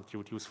to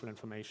compute useful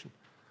information.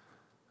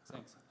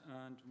 Thanks.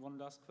 And one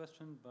last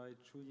question by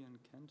Julian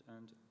Kent,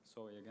 and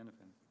sorry again if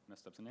I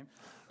messed up the name.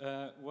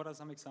 What are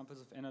some examples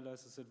of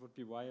analysis that would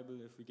be viable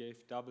if we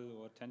gave double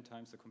or 10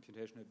 times the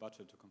computational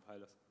budget to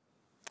compilers?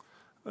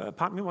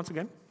 Pardon me once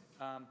again?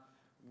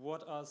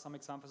 What are some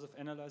examples of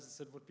analysis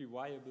that would be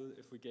viable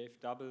if we gave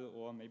double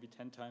or maybe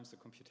 10 times the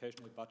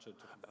computational budget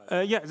to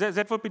compilers? Yeah,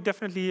 that would be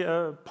definitely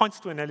points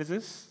to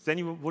analysis. Then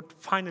you would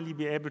finally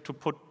be able to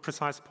put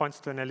precise points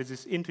to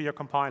analysis into your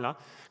compiler.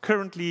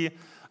 Currently,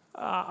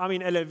 I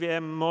mean,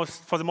 LLVM,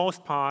 for the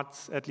most part,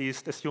 at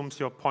least, assumes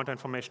your pointer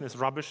information is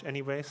rubbish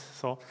anyways.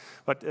 So,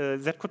 but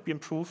that could be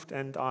improved,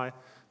 and I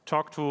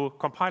talked to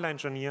compiler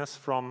engineers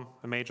from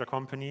a major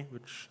company,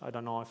 which I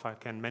don't know if I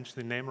can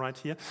mention the name right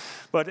here.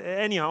 But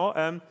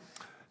anyhow,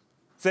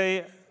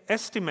 they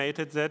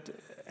estimated that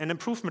an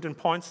improvement in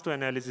points to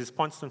analysis,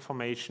 points to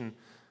information,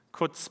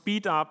 could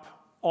speed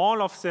up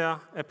all of their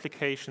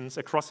applications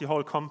across the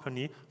whole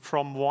company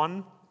from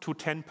 1 to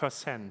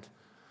 10%.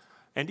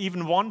 And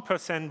even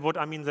 1% would,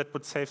 I mean, that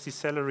would save the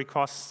salary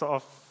costs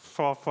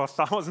for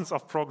thousands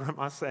of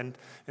programmers and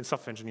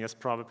software engineers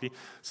probably.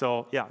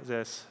 So yeah,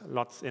 there's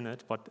lots in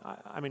it, but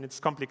I mean, it's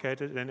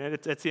complicated, and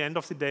at the end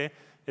of the day,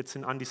 it's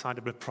an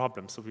undecidable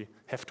problem. So we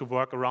have to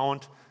work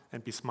around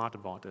and be smart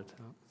about it.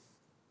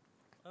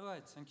 All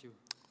right, thank you.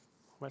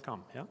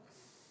 Welcome, yeah?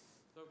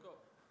 So I've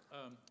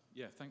got,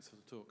 yeah, thanks for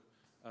the talk.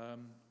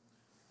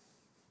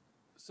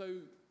 So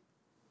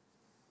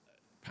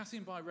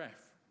passing by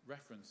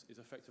reference is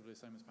effectively the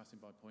same as passing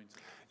by pointer.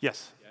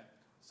 Yes. Yeah.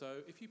 So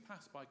if you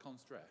pass by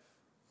constref,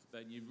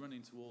 then you run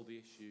into all the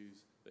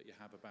issues that you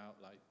have about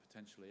like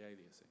potentially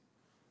aliasing.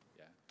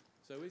 Yeah.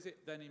 So is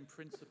it then in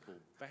principle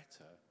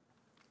better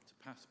to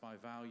pass by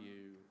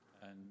value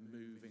and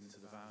move into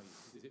the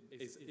value?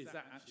 Is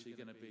that actually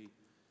going to be,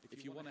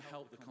 if you want to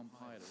help the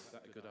compiler, is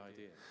that a good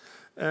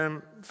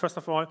idea? First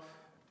of all,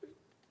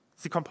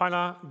 the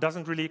compiler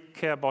doesn't really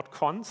care about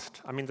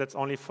const. I mean, that's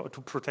only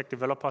to protect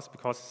developers,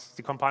 because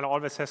the compiler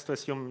always has to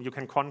assume you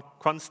can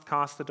const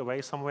cast it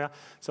away somewhere.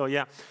 So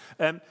yeah,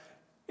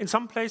 in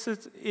some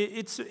places,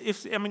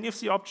 if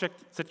the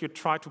object that you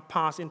try to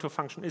pass into a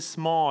function is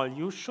small,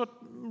 you should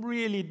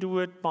really do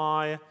it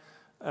by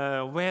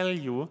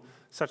value,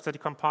 such that the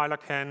compiler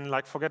can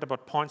like forget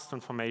about points to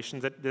information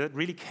that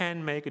really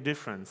can make a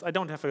difference. I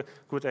don't have a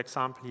good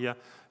example here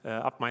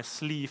up my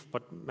sleeve,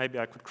 but maybe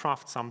I could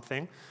craft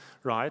something.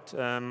 Right,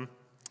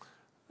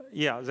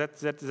 yeah,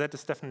 that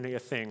is definitely a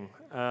thing.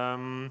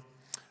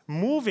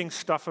 Moving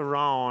stuff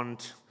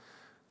around,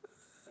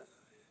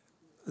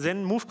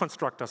 then move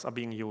constructors are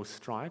being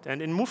used, right?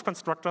 And in move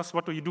constructors,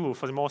 what do you do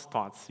for the most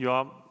part? You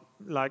are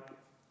like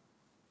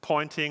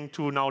pointing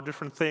to now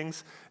different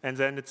things, and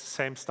then it's the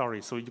same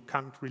story. So you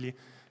can't really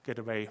get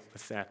away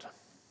with that.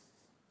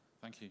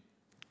 Thank you.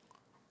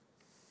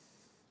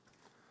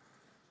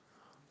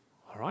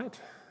 All right,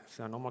 if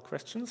there are no more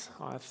questions,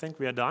 I think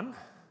we are done.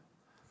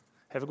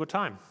 Have a good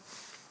time.